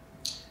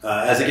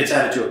 As it gets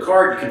added to a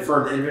cart, you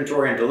confirm the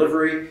inventory and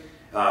delivery.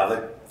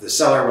 The The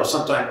seller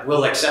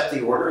will accept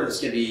the order. This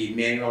can be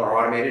manual or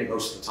automated.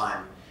 Most of the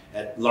time,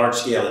 at large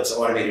scale, it's an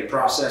automated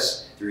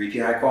process through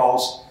API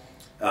calls.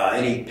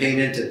 Any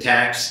payment and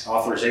tax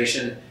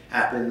authorization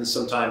happens.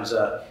 Sometimes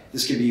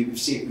this can be.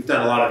 We've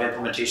done a lot of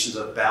implementations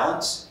of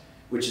Balance,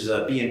 which is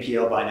a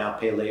BNPL, buy now,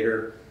 pay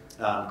later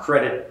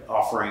credit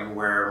offering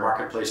where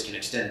marketplace can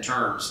extend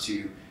terms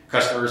to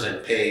customers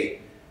and pay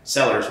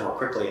sellers more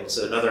quickly. It's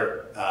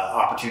another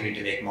opportunity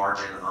to make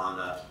margin on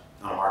a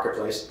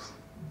marketplace.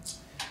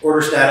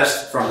 Order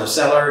status from the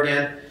seller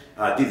again,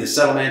 do the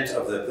settlement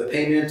of the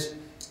payment,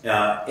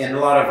 and a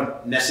lot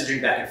of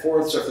messaging back and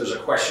forth. So if there's a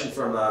question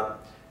from a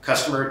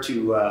customer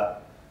to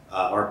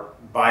or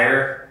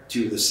buyer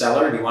to the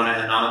seller, and you want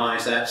to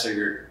anonymize that so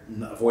you're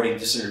avoiding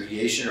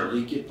disintermediation or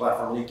leakage,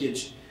 platform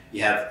leakage,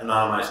 you have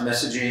anonymized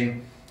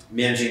messaging,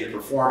 managing the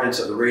performance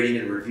of the rating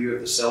and review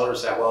of the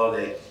sellers. How well are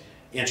they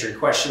answering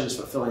questions,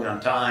 fulfilling on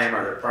time,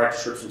 are their product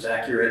descriptions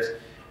accurate,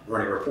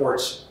 running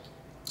reports.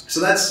 So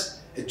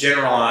that's a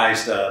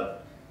generalized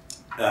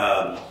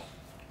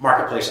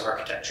marketplace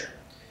architecture.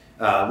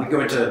 We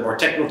go into more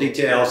technical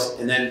details,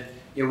 and then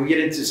we get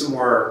into some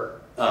more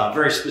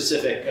very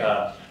specific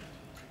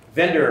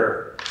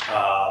vendor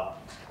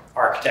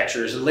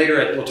architectures, and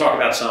later we'll talk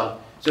about some.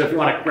 So if you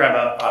want to grab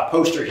a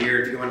poster here,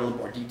 if you go into a little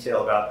more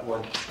detail about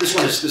one, this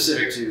one is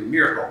specific to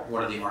Miracle,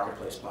 one of the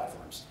marketplace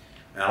platforms.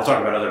 And I'll talk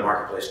about other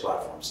marketplace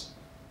platforms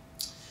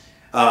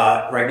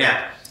right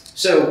now.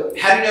 So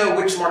how do you know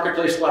which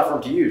marketplace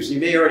platform to use? You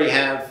may already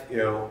have,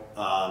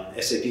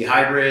 SAP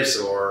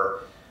Hybris or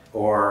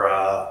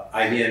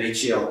IBM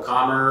HCL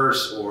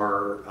Commerce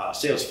or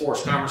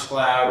Salesforce Commerce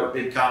Cloud or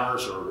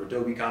BigCommerce or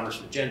Adobe Commerce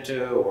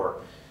Magento or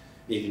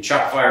even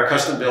Shopify or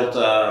custom-built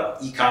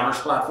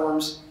e-commerce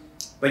platforms.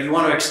 But you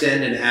want to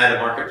extend and add a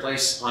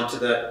marketplace onto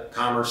the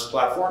commerce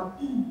platform.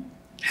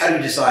 How do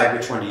you decide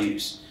which one to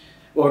use?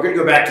 Well, we're going to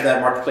go back to that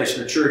marketplace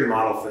maturity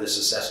model for this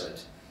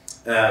assessment.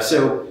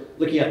 So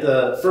looking at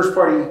the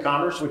first-party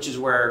e-commerce, which is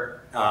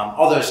where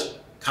all those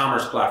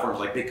commerce platforms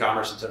like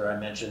BigCommerce, et cetera, I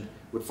mentioned,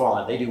 would fall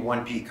in. They do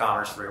 1P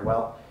commerce very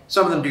well.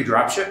 Some of them do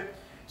dropship.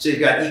 So you've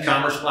got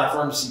e-commerce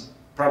platforms, you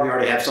probably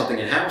already have something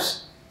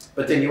in-house,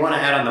 but then you want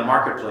to add on the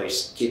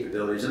marketplace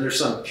capabilities. And there's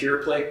some pure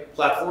play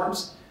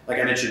platforms, like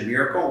I mentioned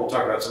Miracle, we'll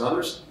talk about some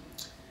others.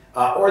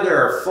 Or there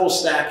are full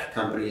stack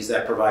companies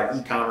that provide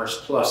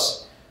e-commerce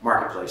plus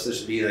marketplace. This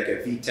would be like a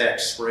VTech,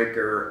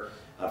 Spryker,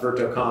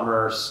 Verto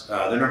Commerce,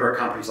 the number of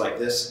companies like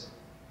this.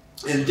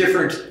 And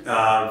different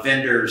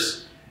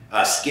vendors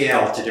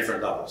scale to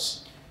different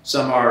levels.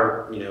 Some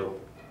are,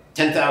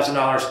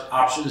 $10,000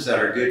 options that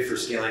are good for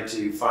scaling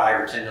to $5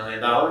 or $10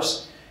 million.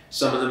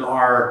 Some of them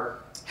are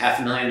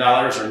 $500,000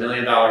 or $1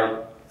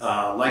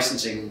 million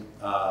licensing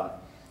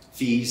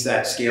fees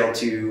that scale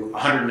to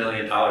 $100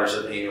 million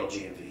of annual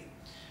GMV.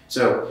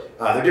 So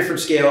they're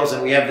different scales,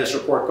 and we have this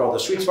report called the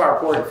Sweet Spot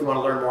Report. If you want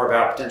to learn more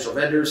about potential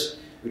vendors,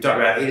 we talk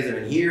about 8 of them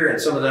in here, and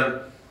some of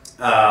them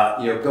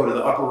go to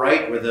the upper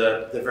right with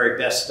the very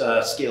best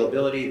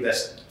scalability,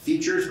 best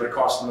features, but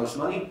cost the most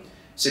money.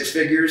 6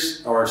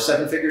 figures or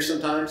 7 figures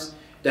sometimes,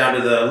 down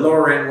to the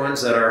lower end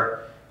ones that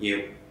are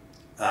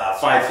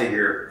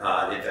 5-figure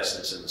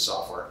investments in the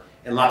software,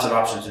 and lots of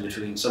options in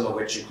between, some of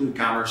which include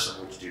commerce,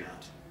 some of which do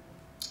not.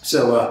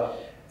 So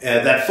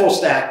that full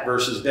stack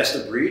versus best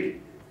of breed.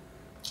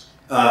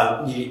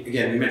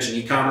 Again, we mentioned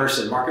e-commerce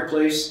and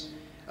marketplace.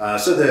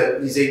 So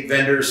these 8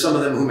 vendors, some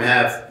of them who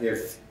have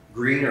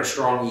green or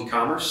strong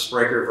e-commerce,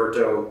 Spryker,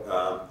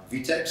 Verto,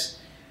 VTEX,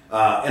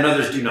 and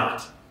others do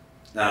not.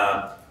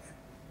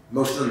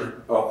 Most of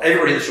them,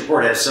 everybody in this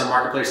report has some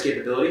marketplace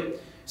capability.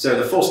 So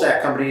the full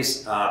stack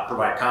companies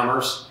provide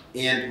commerce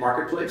and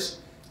marketplace,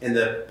 and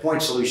the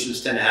point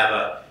solutions tend to have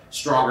a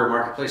stronger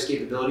marketplace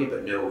capability,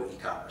 but no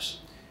e-commerce.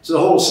 So the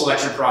whole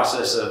selection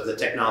process of the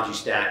technology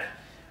stack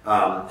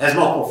has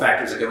multiple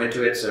factors that go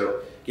into it.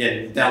 So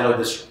again, download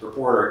this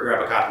report or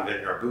grab a copy of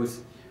it in our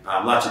booth.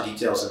 Lots of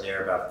details in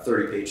there, about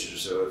 30 pages or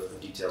so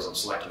of details on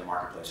selecting a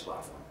marketplace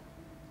platform.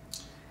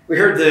 We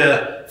heard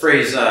the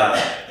phrase,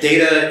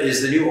 data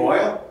is the new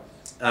oil.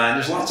 And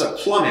there's lots of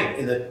plumbing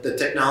in the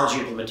technology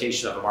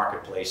implementation of a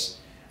marketplace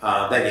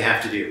that you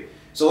have to do.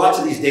 So lots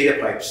of these data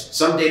pipes.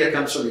 Some data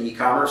comes from the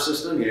e-commerce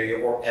system, your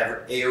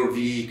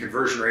AOV,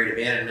 conversion rate,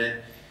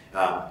 abandonment,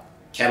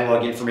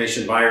 catalog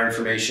information, buyer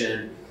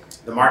information.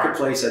 The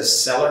marketplace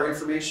has seller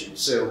information.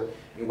 So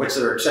what's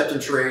their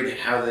acceptance rate,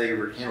 how they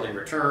are handling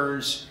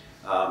returns.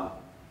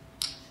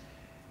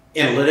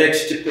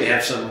 Analytics, typically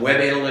have some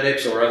web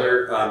analytics or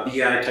other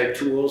BI type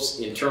tools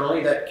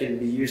internally that can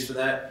be used for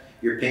that.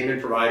 Your payment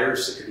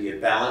providers, it could be a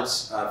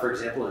balance, for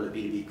example, in the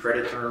B2B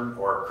credit term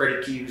or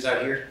credit queues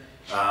out here,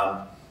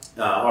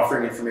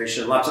 offering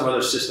information, lots of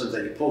other systems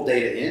that you pull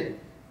data in.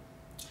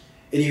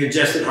 And you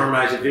ingest it,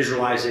 harmonize it,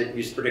 visualize it,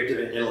 use predictive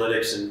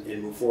analytics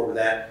and move forward with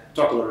that.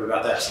 Talk a little bit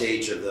about that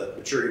stage of the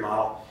maturity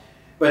model.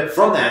 But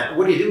from that,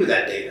 what do you do with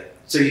that data?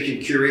 So you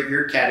can curate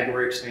your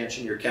category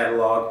expansion, your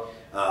catalog,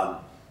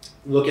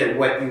 look at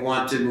what you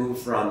want to move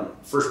from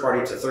first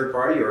party to third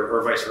party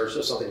or vice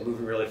versa, something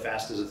moving really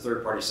fast as a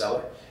third party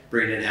seller,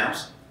 bring it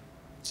in-house.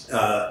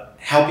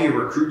 help you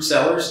recruit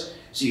sellers,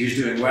 see who's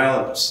doing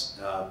well,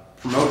 and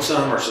promote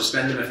some or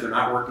suspend them if they're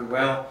not working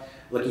well,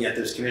 looking at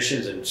those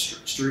commissions and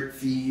street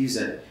fees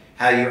and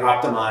how you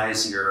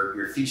optimize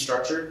your fee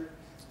structure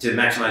to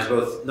maximize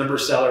both number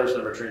of sellers,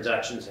 number of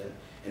transactions,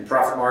 and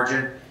profit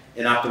margin,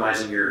 and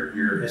optimizing your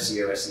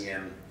SEO,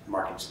 SEM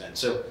marketing spend.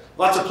 So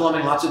lots of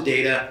plumbing, lots of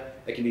data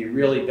that can be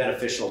really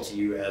beneficial to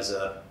you as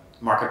a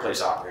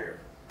marketplace operator.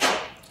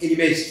 And you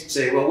may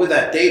say, well, with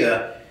that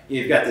data,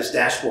 you've got this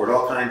dashboard,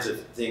 all kinds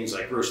of things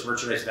like gross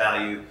merchandise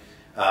value,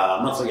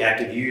 monthly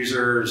active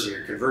users,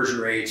 your conversion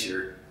rates,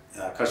 your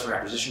customer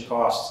acquisition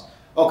costs,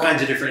 all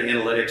kinds of different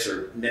analytics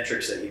or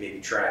metrics that you may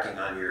be tracking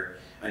on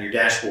your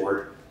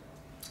dashboard.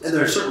 And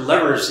there are certain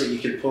levers that you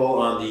can pull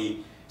on the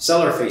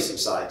seller-facing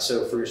side.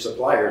 So for your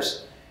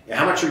suppliers,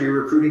 how much are you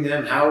recruiting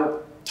them?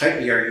 How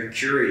tightly are you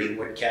curating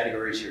what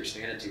categories you're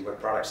expanding to, what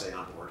products they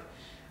onboard?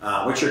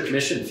 What's your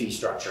commission fee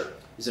structure?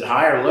 Is it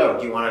high or low?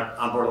 Do you want to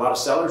onboard a lot of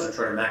sellers or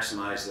try to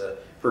maximize the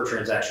per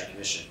transaction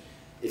commission?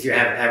 If you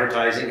have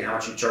advertising, how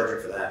much are you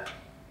charging for that?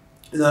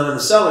 And then on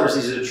the sellers,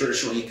 these are the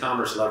traditional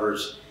e-commerce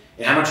levers.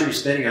 And how much are you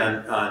spending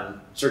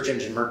on search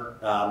engine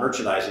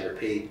merchandising or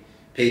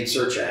paid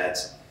search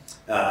ads?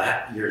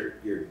 Your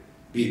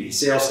B2B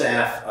sales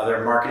staff,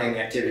 other marketing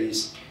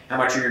activities, how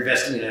much you're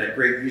investing in a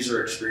great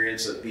user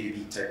experience of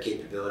B2B type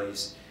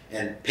capabilities,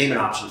 and payment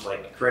options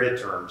like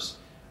credit terms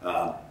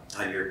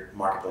on your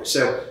marketplace.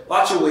 So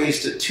lots of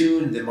ways to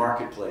tune the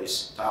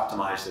marketplace to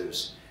optimize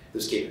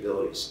those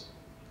capabilities.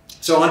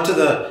 So on to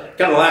the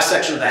kind of the last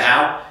section of the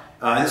how.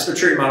 In this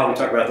maturity model, we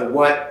talk about the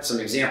what, some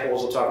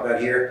examples we'll talk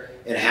about here,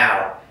 and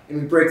how. And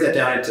we break that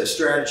down into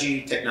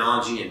strategy,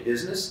 technology, and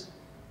business.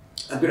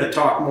 I'm going to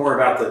talk more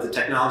about the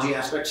technology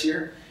aspects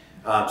here.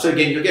 So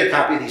again, you'll get a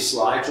copy of these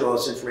slides with all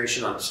this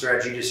information on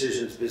strategy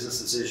decisions, business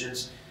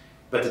decisions,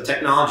 but the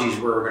technology is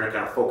where we're going to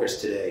kind of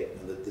focus today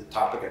on the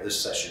topic of this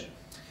session.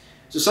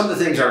 So some of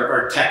the things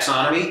are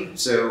taxonomy.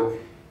 So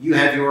you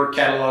have your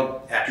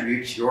catalog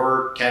attributes,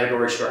 your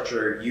category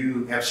structure,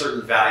 you have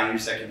certain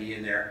values that can be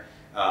in there.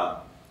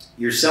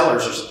 Your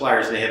sellers or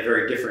suppliers may have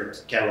very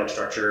different catalog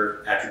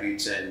structure,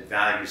 attributes, and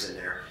values in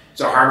there.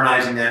 So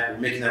harmonizing that,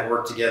 making that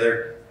work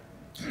together,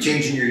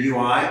 changing your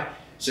UI.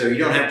 So you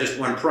don't have just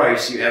one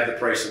price, you have the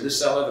price of this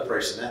seller, the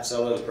price of that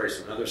seller, the price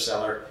of another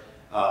seller.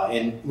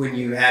 And when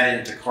you add it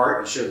into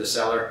cart, you show the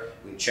seller,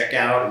 we check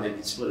out, and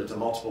maybe split into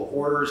multiple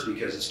orders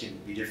because it's going to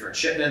be different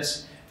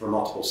shipments for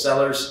multiple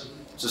sellers.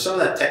 So some of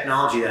that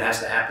technology that has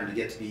to happen to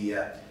get to be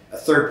a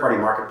third-party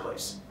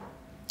marketplace.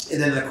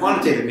 And then the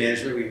quantitative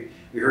management,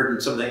 we heard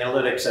in some of the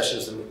analytic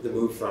sessions the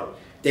move from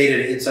data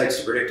to insights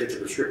to predictive to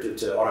prescriptive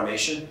to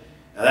automation.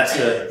 Now that's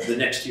the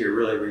next tier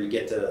really where you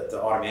get the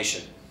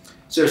automation.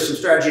 So some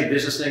strategy and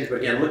business things, but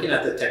again, looking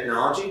at the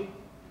technology,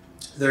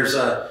 there's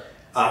a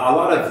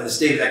lot of this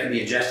data that can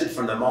be ingested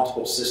from the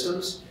multiple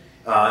systems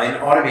and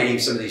automating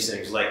some of these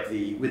things like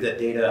with that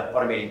data,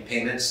 automating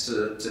payments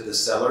to the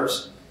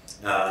sellers,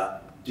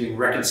 doing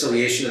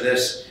reconciliation of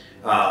this,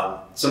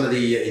 some of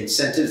the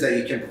incentives that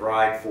you can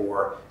provide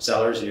for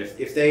sellers.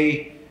 If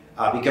they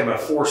become a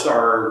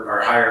 4-star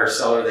or higher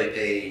seller, they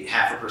pay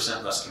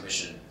 0.5% less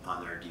commission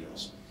on their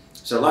deals.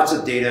 So lots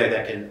of data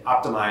that can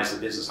optimize the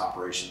business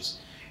operations.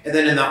 And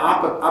then in the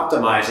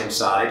optimizing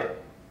side,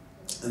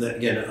 and then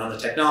again on the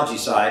technology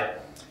side,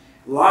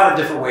 a lot of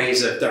different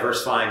ways of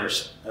diversifying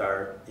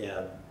or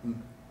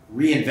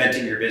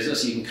reinventing your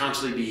business. You can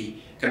constantly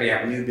be coming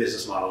out with new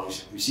business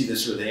models. We see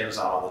this with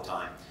Amazon all the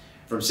time.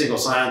 From single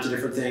sign-on to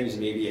different things,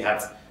 maybe you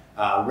have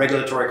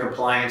regulatory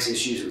compliance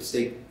issues with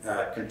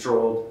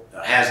state-controlled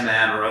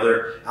hazmat or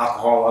other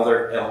alcohol,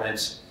 other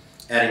elements,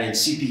 adding in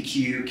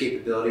CPQ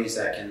capabilities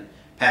that can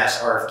pass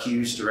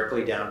RFQs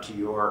directly down to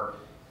your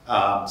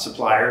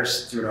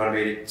suppliers through an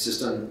automated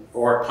system,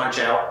 or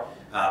punch-out,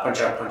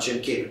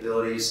 punch-in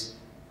capabilities,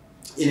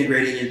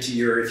 integrating into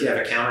if you have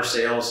a counter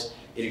sales,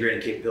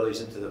 integrating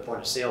capabilities into the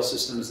point-of-sale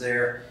systems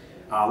there.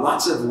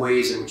 Lots of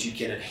ways in which you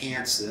can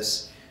enhance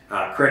this.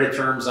 Credit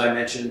terms I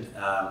mentioned,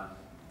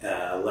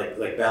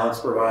 like Balance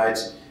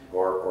provides,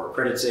 or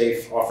Credit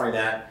Safe, offering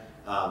that.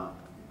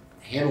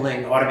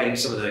 Automating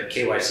some of the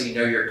KYC,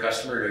 know your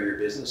customer, know your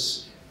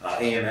business,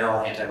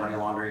 AML, anti-money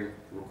laundering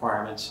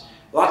requirements.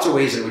 Lots of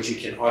ways in which you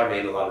can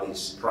automate a lot of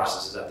these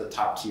processes at the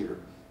top tier.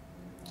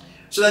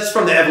 So that's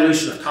from the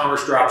evolution of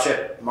commerce,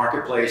 dropship,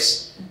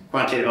 marketplace,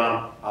 quantitative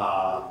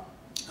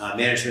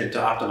management to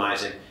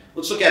optimizing.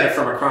 Let's look at it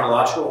from a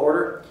chronological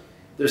order.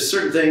 There's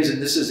certain things,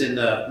 and this is in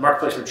the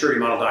marketplace maturity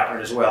model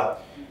document as well.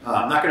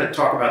 I'm not going to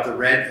talk about the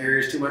red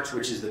areas too much,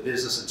 which is the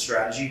business and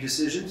strategy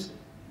decisions,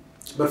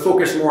 but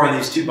focus more on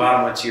these two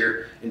bottom ones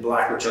here in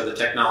black, which are the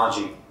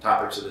technology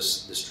topics of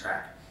this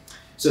track.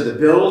 So the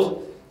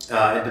build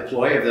and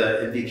deploy of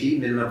the MVP,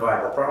 minimum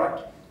viable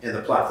product, and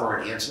the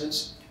platform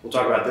enhancements. We'll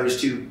talk about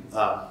those two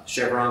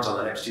chevrons on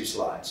the next two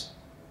slides.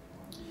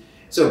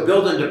 So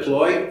build and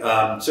deploy.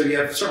 So you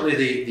have certainly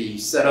the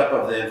setup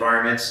of the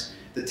environments.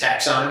 The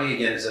taxonomy,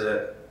 again, is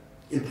a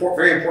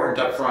very important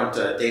upfront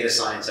data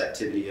science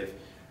activity of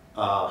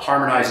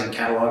harmonizing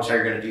catalogs, how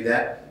you're going to do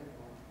that.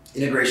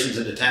 Integrations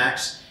into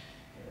tax.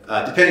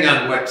 Depending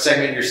on what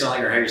segment you're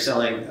selling or how you're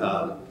selling,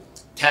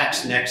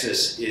 tax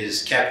nexus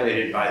is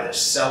calculated by the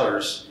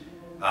seller's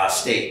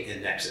state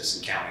and nexus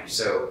and county.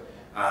 So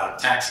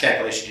tax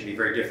calculation can be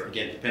very different,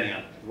 again, depending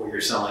on what you're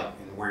selling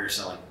and where you're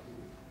selling.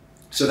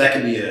 So that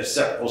can be a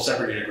whole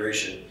separate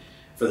integration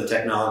for the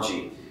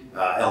technology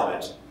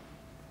element.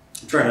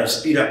 I'm trying to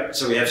speed up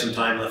so we have some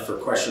time left for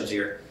questions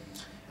here.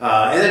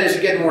 And then as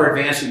we get more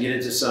advanced, we get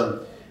into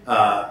some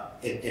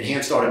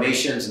enhanced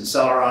automations and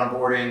seller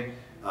onboarding,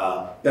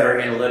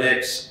 better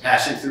analytics,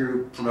 passing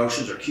through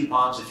promotions or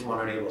coupons if you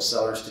want to enable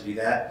sellers to do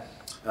that,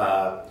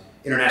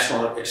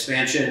 international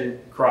expansion,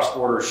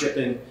 cross-border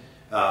shipping,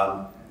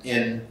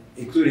 and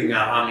including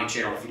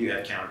omni-channel if you do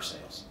have counter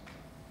sales.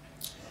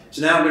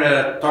 So now I'm going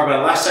to talk about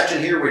the last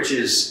section here, which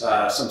is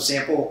some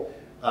sample,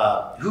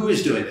 who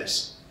is doing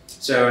this.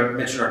 So I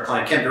mentioned our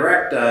client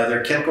ChemDirect,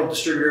 they're a chemical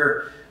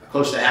distributor,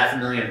 close to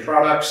 500,000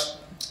 products,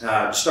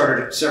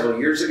 started several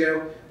years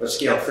ago, but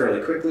scaled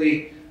fairly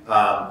quickly.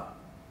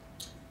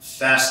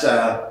 Fast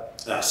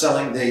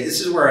selling.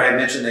 This is where I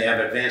mentioned they have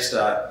advanced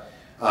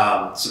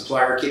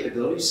supplier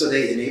capabilities, so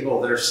they enable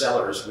their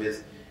sellers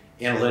with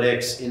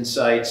analytics,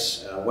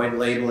 insights, white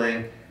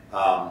labeling,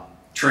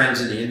 trends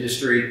in the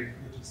industry,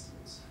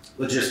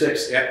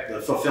 logistics, yeah,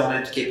 the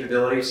fulfillment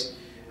capabilities.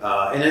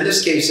 And in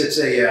this case, it's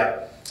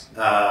a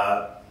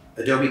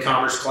Adobe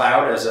Commerce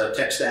Cloud as a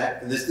tech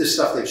stack. And this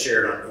stuff they've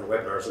shared on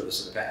webinars with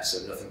us in the past,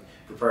 so nothing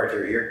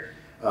proprietary here.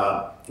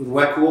 With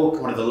Webcool,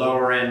 one of the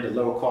lower end,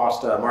 low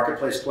cost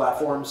marketplace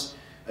platforms.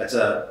 That's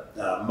a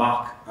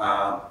mock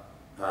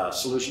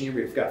solution here.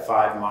 We've got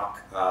 5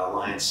 mock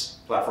alliance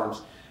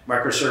platforms.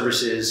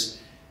 Microservices,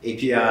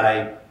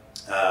 API,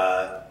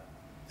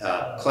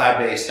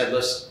 cloud-based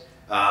headless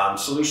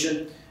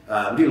solution.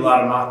 We do a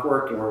lot of mock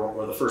work, and we're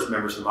one of the first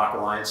members of the mock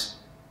alliance.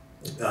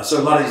 So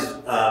a lot of these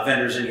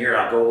vendors in here,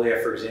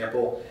 Algolia, for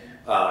example,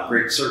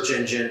 great search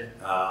engine.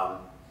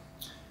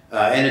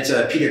 And it's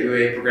a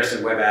PWA,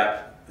 progressive web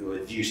app,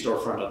 with Vue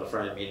storefront on the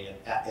front end, meaning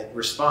it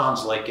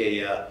responds like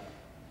a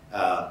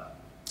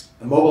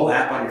mobile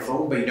app on your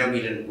phone, but you don't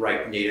need to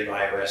write native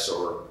iOS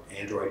or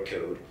Android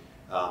code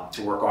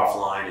to work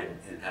offline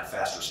and have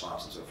fast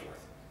response and so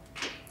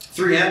forth.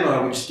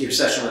 3M, we just gave a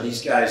session with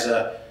these guys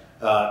a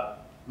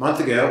month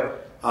ago.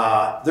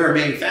 They're a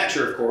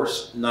manufacturer, of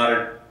course, not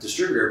a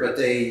distributor, but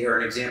they are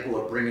an example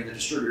of bringing the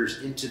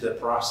distributors into the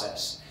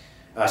process.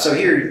 So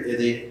here,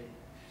 a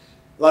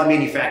lot of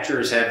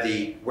manufacturers have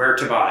the where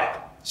to buy.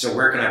 So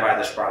where can I buy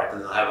this product?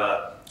 And they'll have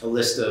a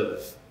list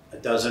of a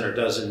dozen or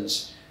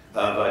dozens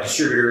of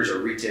distributors or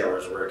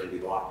retailers where it can be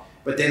bought.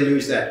 But they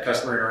lose that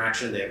customer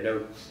interaction. They have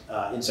no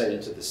insight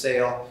into the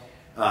sale.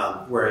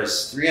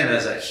 Whereas 3M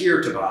has a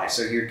here to buy.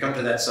 So you come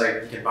to that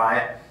site, you can buy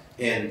it.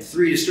 And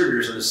 3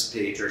 distributors on this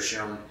page are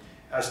shown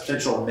as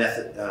potential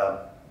method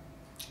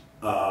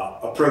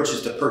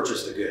approaches to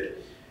purchase the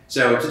good.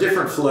 So it's a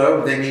different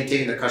flow. They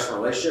maintain the customer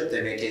relationship.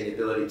 They maintain the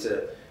ability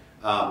to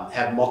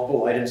have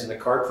multiple items in the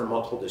cart from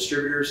multiple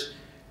distributors,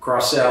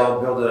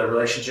 cross-sell, build a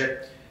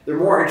relationship. They're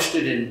more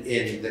interested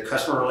in the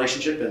customer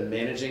relationship and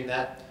managing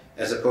that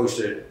as opposed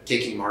to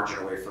taking margin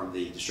away from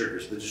the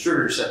distributors. The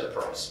distributors set the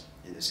price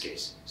in this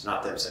case. It's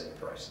not them setting the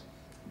price.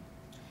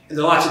 And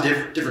there are lots of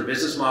different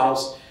business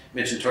models. I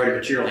mentioned Toyota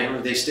Material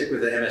Handling. They stick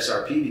with the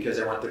MSRP because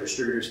they want their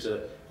distributors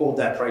to hold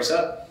that price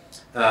up.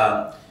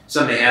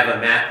 Some may have a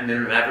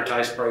minimum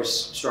advertised price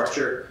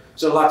structure.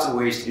 So lots of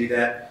ways to do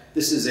that.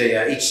 This is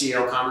a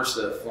HCL Commerce,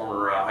 the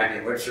former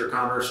IBM Webster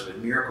Commerce with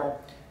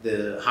Miracle,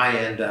 the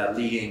high-end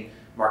leading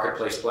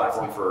marketplace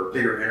platform for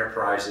bigger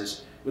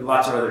enterprises with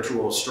lots of other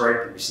tools.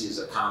 Stripe, we see as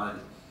a common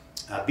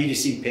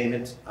B2C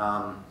payment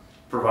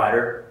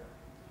provider,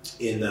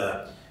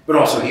 but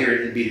also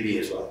here in B2B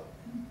as well.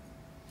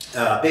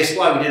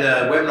 Baseply, we did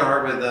a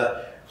webinar with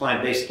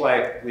client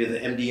Baseply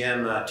with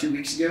MDM 2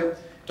 weeks ago,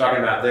 talking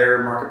about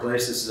their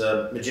marketplace. This is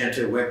a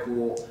Magento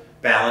Webcool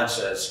balance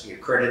as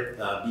credit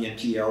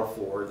BNPL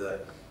for the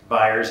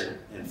buyers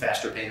and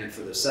faster payment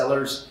for the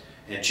sellers.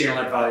 And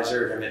Channel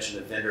Advisor, I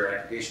mentioned the vendor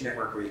aggregation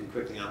network where you can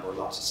quickly onboard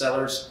lots of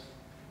sellers.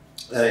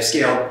 They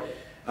scaled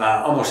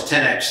almost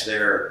 10x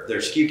their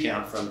SKU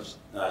count from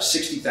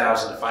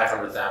 60,000 to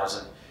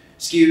 500,000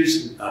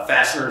 SKUs,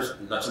 fasteners,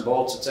 nuts and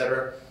bolts,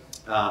 etc.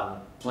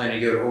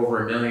 Planning to go to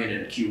over 1 million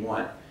in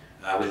Q1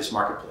 with this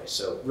marketplace.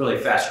 So really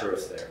fast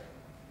growth there.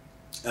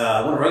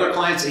 One of our other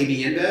clients,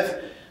 AB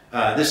InBev.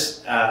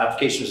 This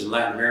application was in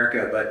Latin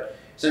America, but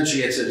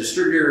essentially it's a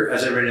distributor,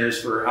 as everybody knows,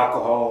 for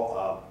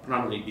alcohol,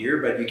 predominantly beer,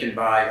 but you can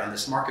buy on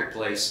this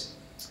marketplace,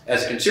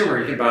 as a consumer,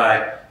 you can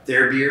buy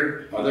their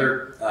beer,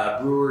 other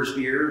brewers'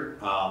 beer,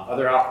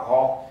 other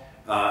alcohol,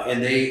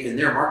 and in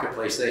their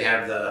marketplace, they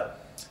have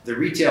the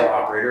retail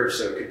operator,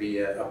 so it could be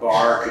a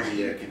bar, it could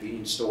be a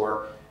convenience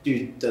store,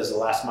 does the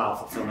last mile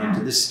fulfillment,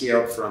 and this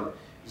scaled from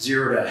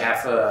 0 to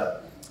half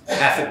a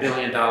 $500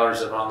 million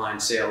of online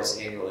sales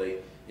annually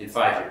in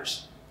 5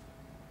 years.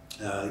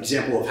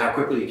 Example of how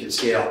quickly you can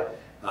scale,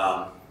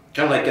 kind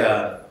of like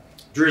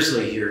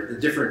Drizzly here, the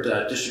different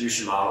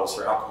distribution models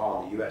for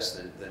alcohol in the US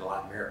than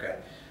Latin America,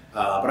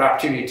 but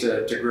opportunity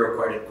to grow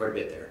quite a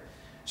bit there.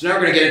 So now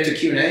we're going to get into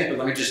Q&A, but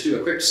let me just do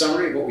a quick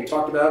summary of what we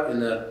talked about in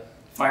the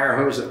fire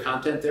hose of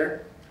content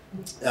there.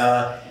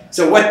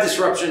 So what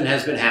disruption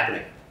has been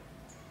happening?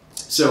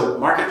 So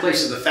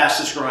Marketplace is the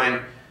fastest growing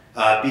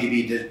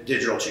B2B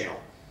digital channel,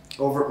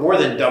 more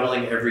than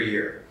doubling every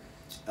year,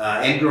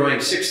 and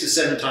growing 6 to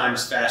 7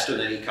 times faster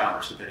than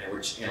e-commerce, depending on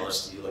which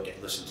analyst you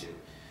listen to.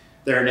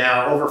 There are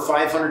now over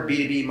 500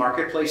 B2B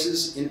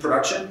marketplaces in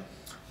production.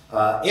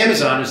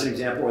 Amazon is an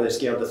example where they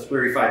scaled to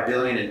 $35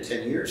 billion in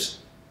 10 years,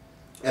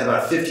 at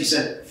about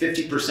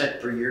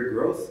 50% per year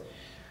growth.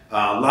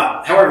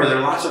 However, there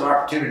are lots of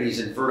opportunities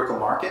in vertical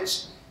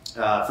markets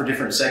for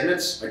different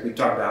segments, like we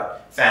talked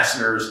about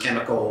fasteners,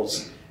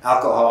 chemicals,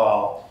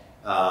 alcohol,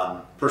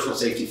 personal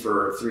safety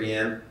for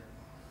 3M.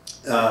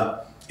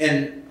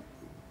 And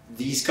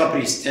these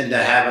companies tend to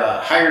have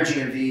a higher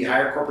GMV,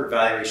 higher corporate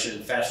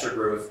valuation, faster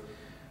growth.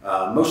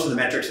 Most of the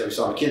metrics that we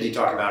saw McKinsey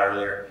talking about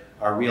earlier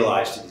are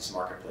realized in these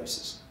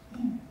marketplaces.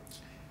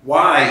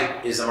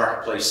 Why is the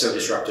marketplace so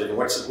disruptive, and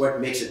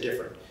what makes it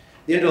different?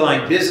 The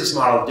underlying business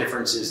model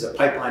difference is the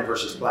pipeline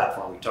versus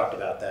platform. We talked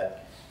about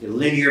that.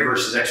 Linear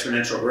versus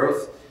exponential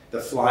growth, the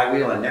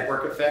flywheel and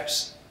network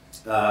effects,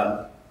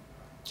 the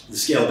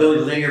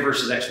scalability, linear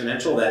versus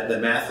exponential, the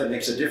math that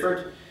makes it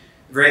different.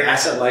 Very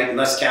asset light,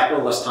 less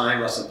capital, less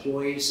time, less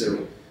employees,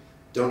 so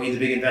don't need the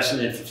big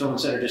investment in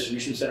fulfillment center,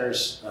 distribution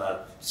centers,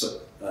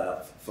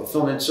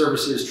 fulfillment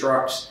services,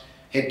 trucks,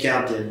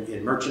 headcount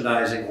in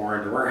merchandising or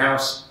in the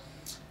warehouse.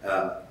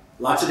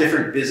 Lots of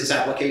different business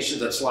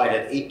applications. That slide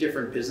had 8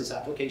 different business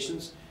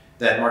applications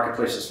that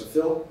marketplaces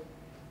fulfill.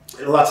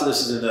 And lots of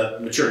this is in the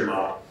maturity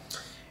model.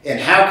 And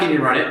how can you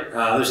run it?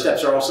 Those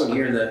steps are also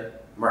here in the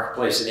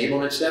marketplace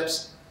enablement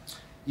steps.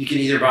 You can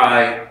either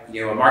buy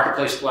a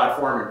marketplace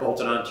platform and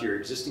bolt it onto your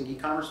existing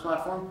e-commerce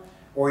platform,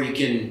 or you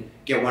can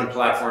get one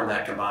platform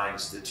that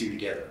combines the two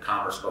together,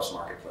 commerce plus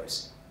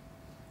marketplace.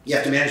 You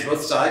have to manage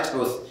both sides,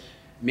 both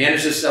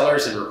manage the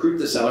sellers and recruit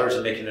the sellers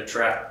and make an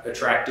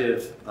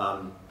attractive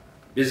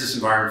business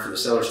environment for the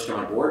sellers to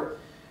come on board.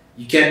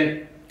 You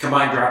can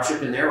combine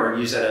dropship in there or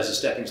use that as a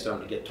stepping stone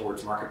to get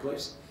towards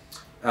marketplace.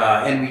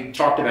 And we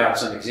talked about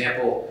some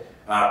example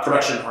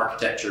production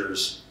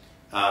architectures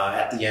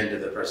at the end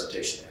of the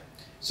presentation there.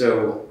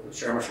 So I'm not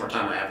sure how much more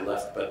time I have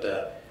left,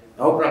 but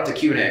I'll open up the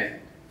Q&A and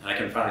I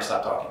can finally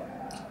stop talking.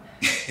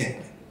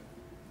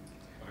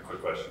 A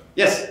quick question.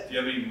 Yes? Do you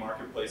have any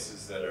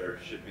marketplaces that are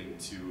shipping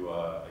to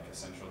like a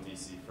central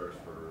DC first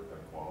for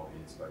quality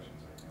inspections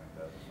or anything like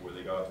that before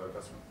they go out to a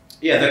customer?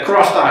 Yeah, the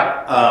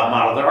cross-dock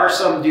model. There are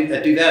some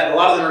that do that. A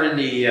lot of them are in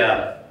the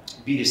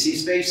B2C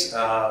space.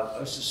 I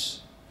was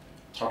just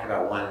talking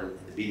about one in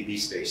the B2B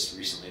space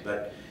recently,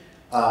 but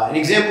an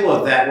example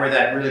of that where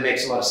that really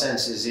makes a lot of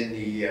sense is in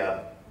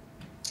the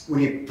when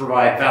you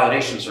provide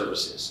validation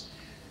services.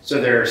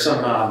 So there are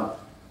some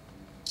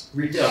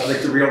retail,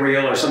 like the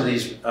RealReal or some of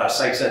these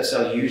sites that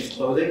sell used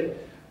clothing,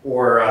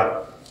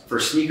 or for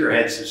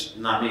sneakerheads, it's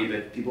not me,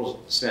 but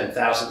people spend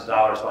thousands of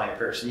dollars buying a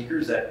pair of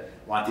sneakers that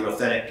want the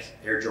authentic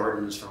Air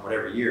Jordans from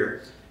whatever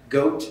year.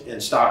 GOAT and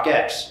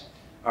StockX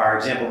are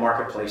example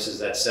marketplaces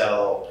that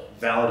sell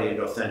validated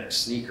authentic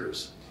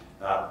sneakers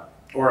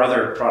or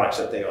other products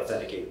that they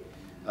authenticate.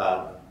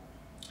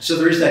 So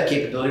there is that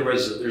capability where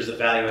there's the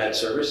value-add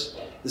service.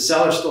 The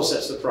seller still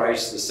sets the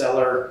price. The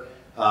seller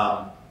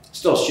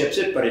still ships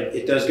it, but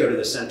it does go to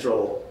the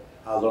central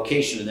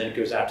location and then it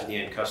goes out to the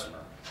end customer.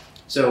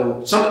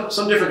 So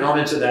some different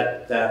elements of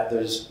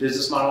those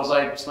business models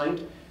I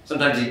explained.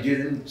 Sometimes you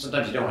do them,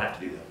 sometimes you don't have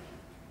to do them.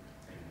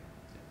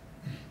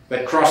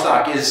 But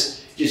cross-dock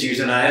is just used,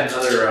 and I have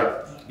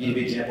another B2B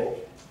example.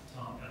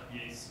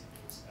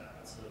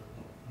 That's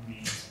a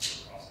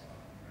means for cross-dock,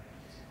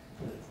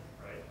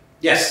 right?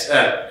 Yes,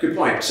 good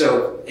point.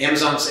 So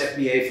Amazon's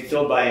FBA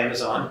fulfilled by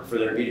Amazon for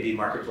their B2B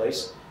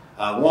marketplace.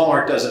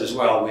 Walmart does it as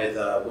well with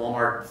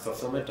Walmart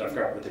fulfillment. I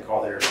forgot what they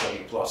call their 20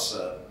 plus,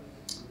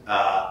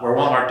 where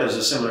Walmart does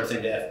a similar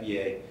thing to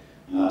FBA.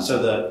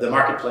 So the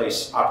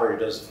marketplace operator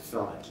does the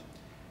fulfillment.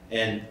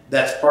 And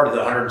that's part of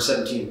the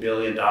 $117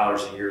 billion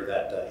a year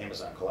that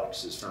Amazon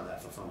collects is from that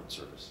fulfillment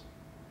service.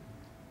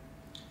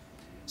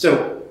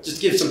 So just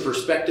to give some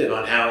perspective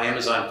on how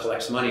Amazon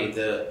collects money,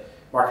 the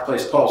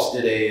Marketplace Pulse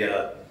did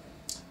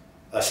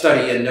a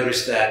study and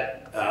noticed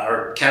that,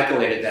 or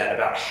calculated that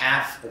about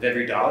half of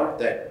every dollar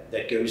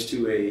that goes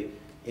to a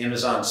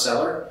Amazon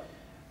seller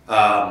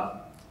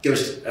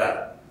goes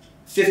to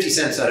 50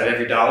 cents out of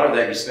every dollar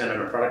that you spend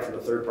on a product from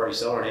a third-party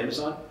seller on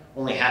Amazon,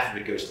 only half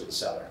of it goes to the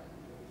seller.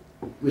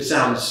 Which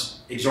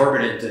sounds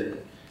exorbitant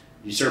and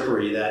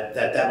usurpery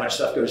that much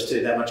stuff goes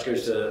to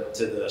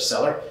the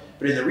seller.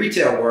 But in the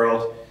retail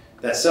world,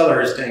 that seller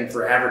is paying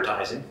for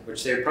advertising,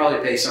 which they would probably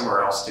pay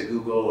somewhere else to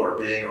Google or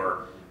Bing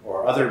or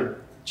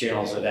other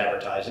channels of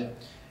advertising.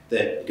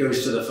 That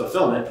goes to the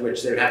fulfillment,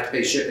 which they would have to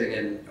pay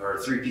shipping or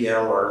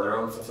 3PL or their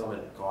own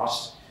fulfillment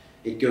costs.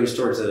 It goes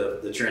towards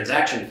the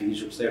transaction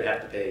fees, which they would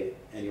have to pay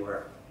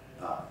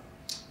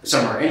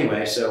somewhere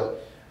anyway. So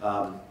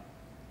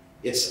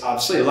it's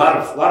obviously a lot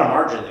of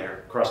margin there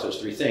across those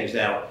three things.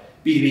 Now,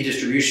 B2B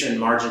distribution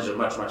margins are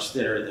much, much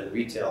thinner than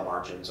retail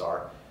margins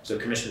are, so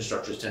commission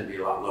structures tend to be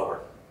a lot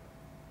lower.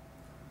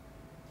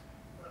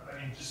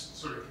 I mean, just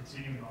sort of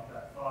continuing on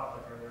that thought,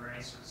 like, are there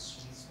any sort of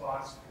sweet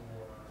spots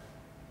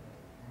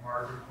for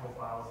margin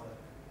profiles that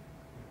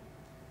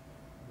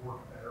work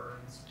better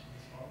in this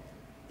model?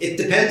 It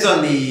depends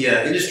on the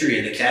industry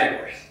and the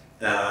category.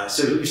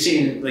 So we've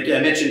seen, like I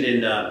mentioned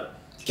in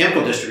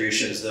chemical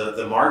distributions,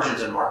 the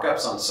margins and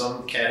markups on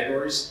some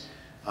categories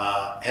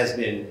has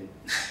been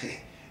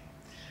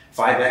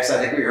 5x, I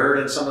think we heard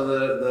in some of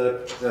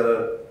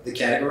the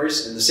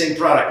categories. And the same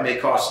product may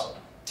cost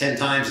 10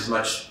 times as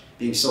much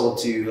being sold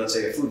to, let's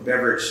say, a food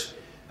beverage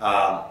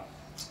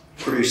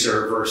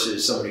producer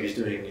versus somebody who's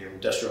doing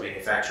industrial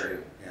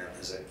manufacturing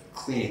as a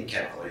cleaning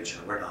chemical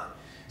agent or whatnot.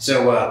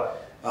 So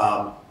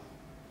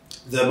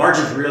the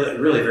margin's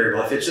really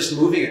variable. If it's just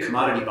moving a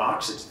commodity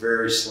box, it's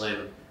very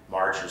slim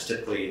margins,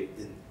 typically,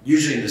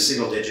 usually in the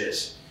single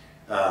digits.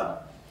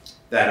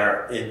 That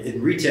are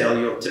in retail,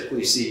 you'll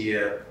typically see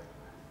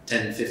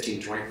 10,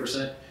 15,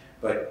 20%.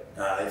 But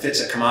if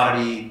it's a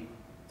commodity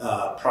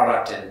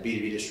product and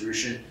B2B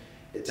distribution,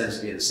 it tends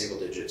to be in the single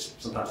digits,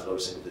 sometimes low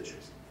single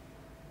digits.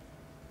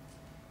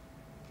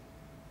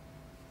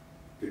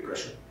 Good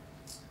question.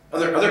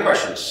 Other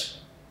questions?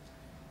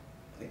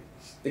 I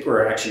think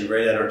we're actually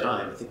right at our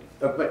time. I think,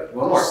 but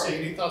one more.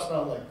 Any thoughts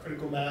about like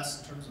critical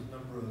mass in terms of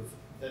number of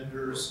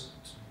vendors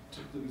to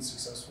typically be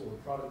successful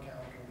with product count or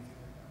anything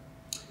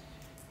like that?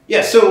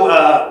 Yeah,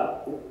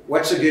 so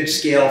what's a good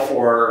scale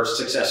for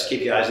success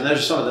KPIs? And those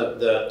are some of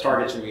the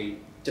targets when we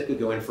typically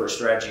go in for a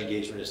strategy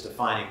engagement, is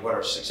defining what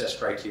are success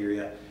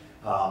criteria.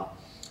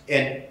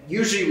 And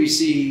usually we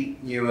see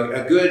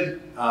a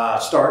good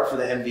start for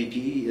the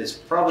MVP is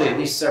probably at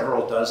least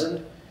several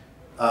dozen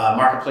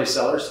marketplace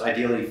sellers,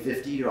 ideally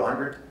 50 to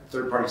 100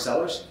 third-party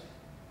sellers.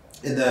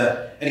 And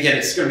again,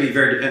 it's going to be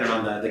very dependent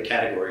on the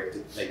category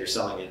that you're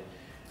selling in.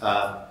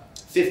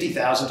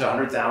 50,000 to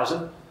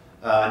 100,000.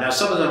 Now,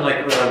 some of them,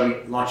 like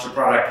we launched a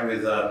product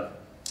with a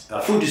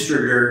food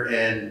distributor,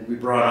 and we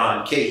brought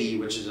on KE,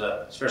 which is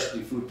a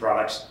specialty food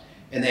products,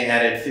 and they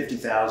added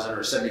 50,000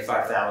 or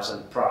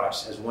 75,000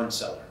 products as one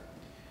seller.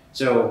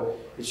 So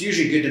it's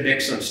usually good to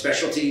mix some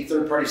specialty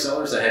third-party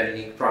sellers that have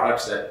unique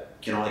products that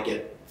can only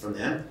get from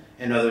them,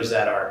 and others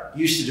that are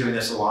used to doing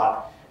this a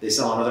lot. They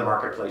sell on other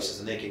marketplaces,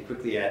 and they can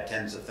quickly add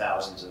tens of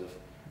thousands of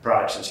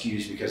products and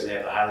SKUs because they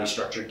have the highly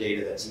structured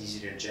data that's easy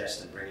to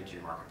ingest and bring into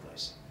your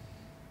marketplace.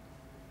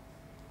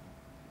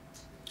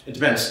 It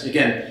depends.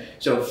 Again,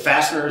 so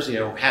fasteners,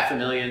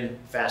 500,000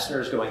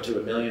 fasteners going to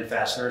 1 million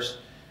fasteners.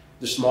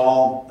 They're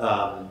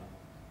small,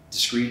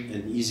 discreet,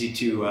 and easy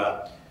to,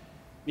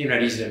 maybe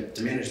not easy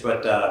to manage,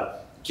 but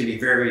can be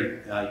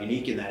very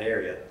unique in that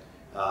area.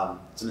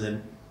 Some of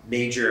the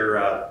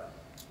major,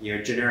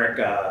 generic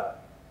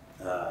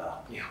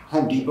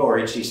Home Depot or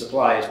HD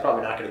Supply is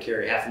probably not going to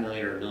carry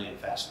 500,000 or 1 million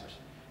fasteners.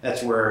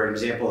 That's where an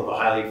example of a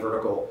highly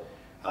vertical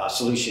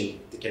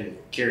solution that can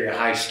carry a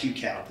high SKU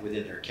count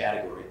within their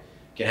category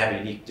can have a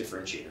unique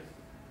differentiator.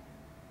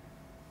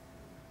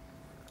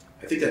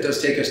 I think that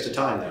does take us to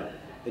time though.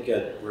 I think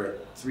we're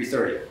at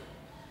 3:30.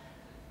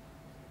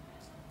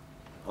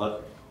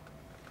 All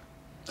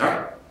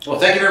right. Well,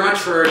 thank you very much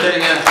for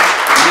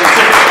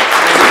attending.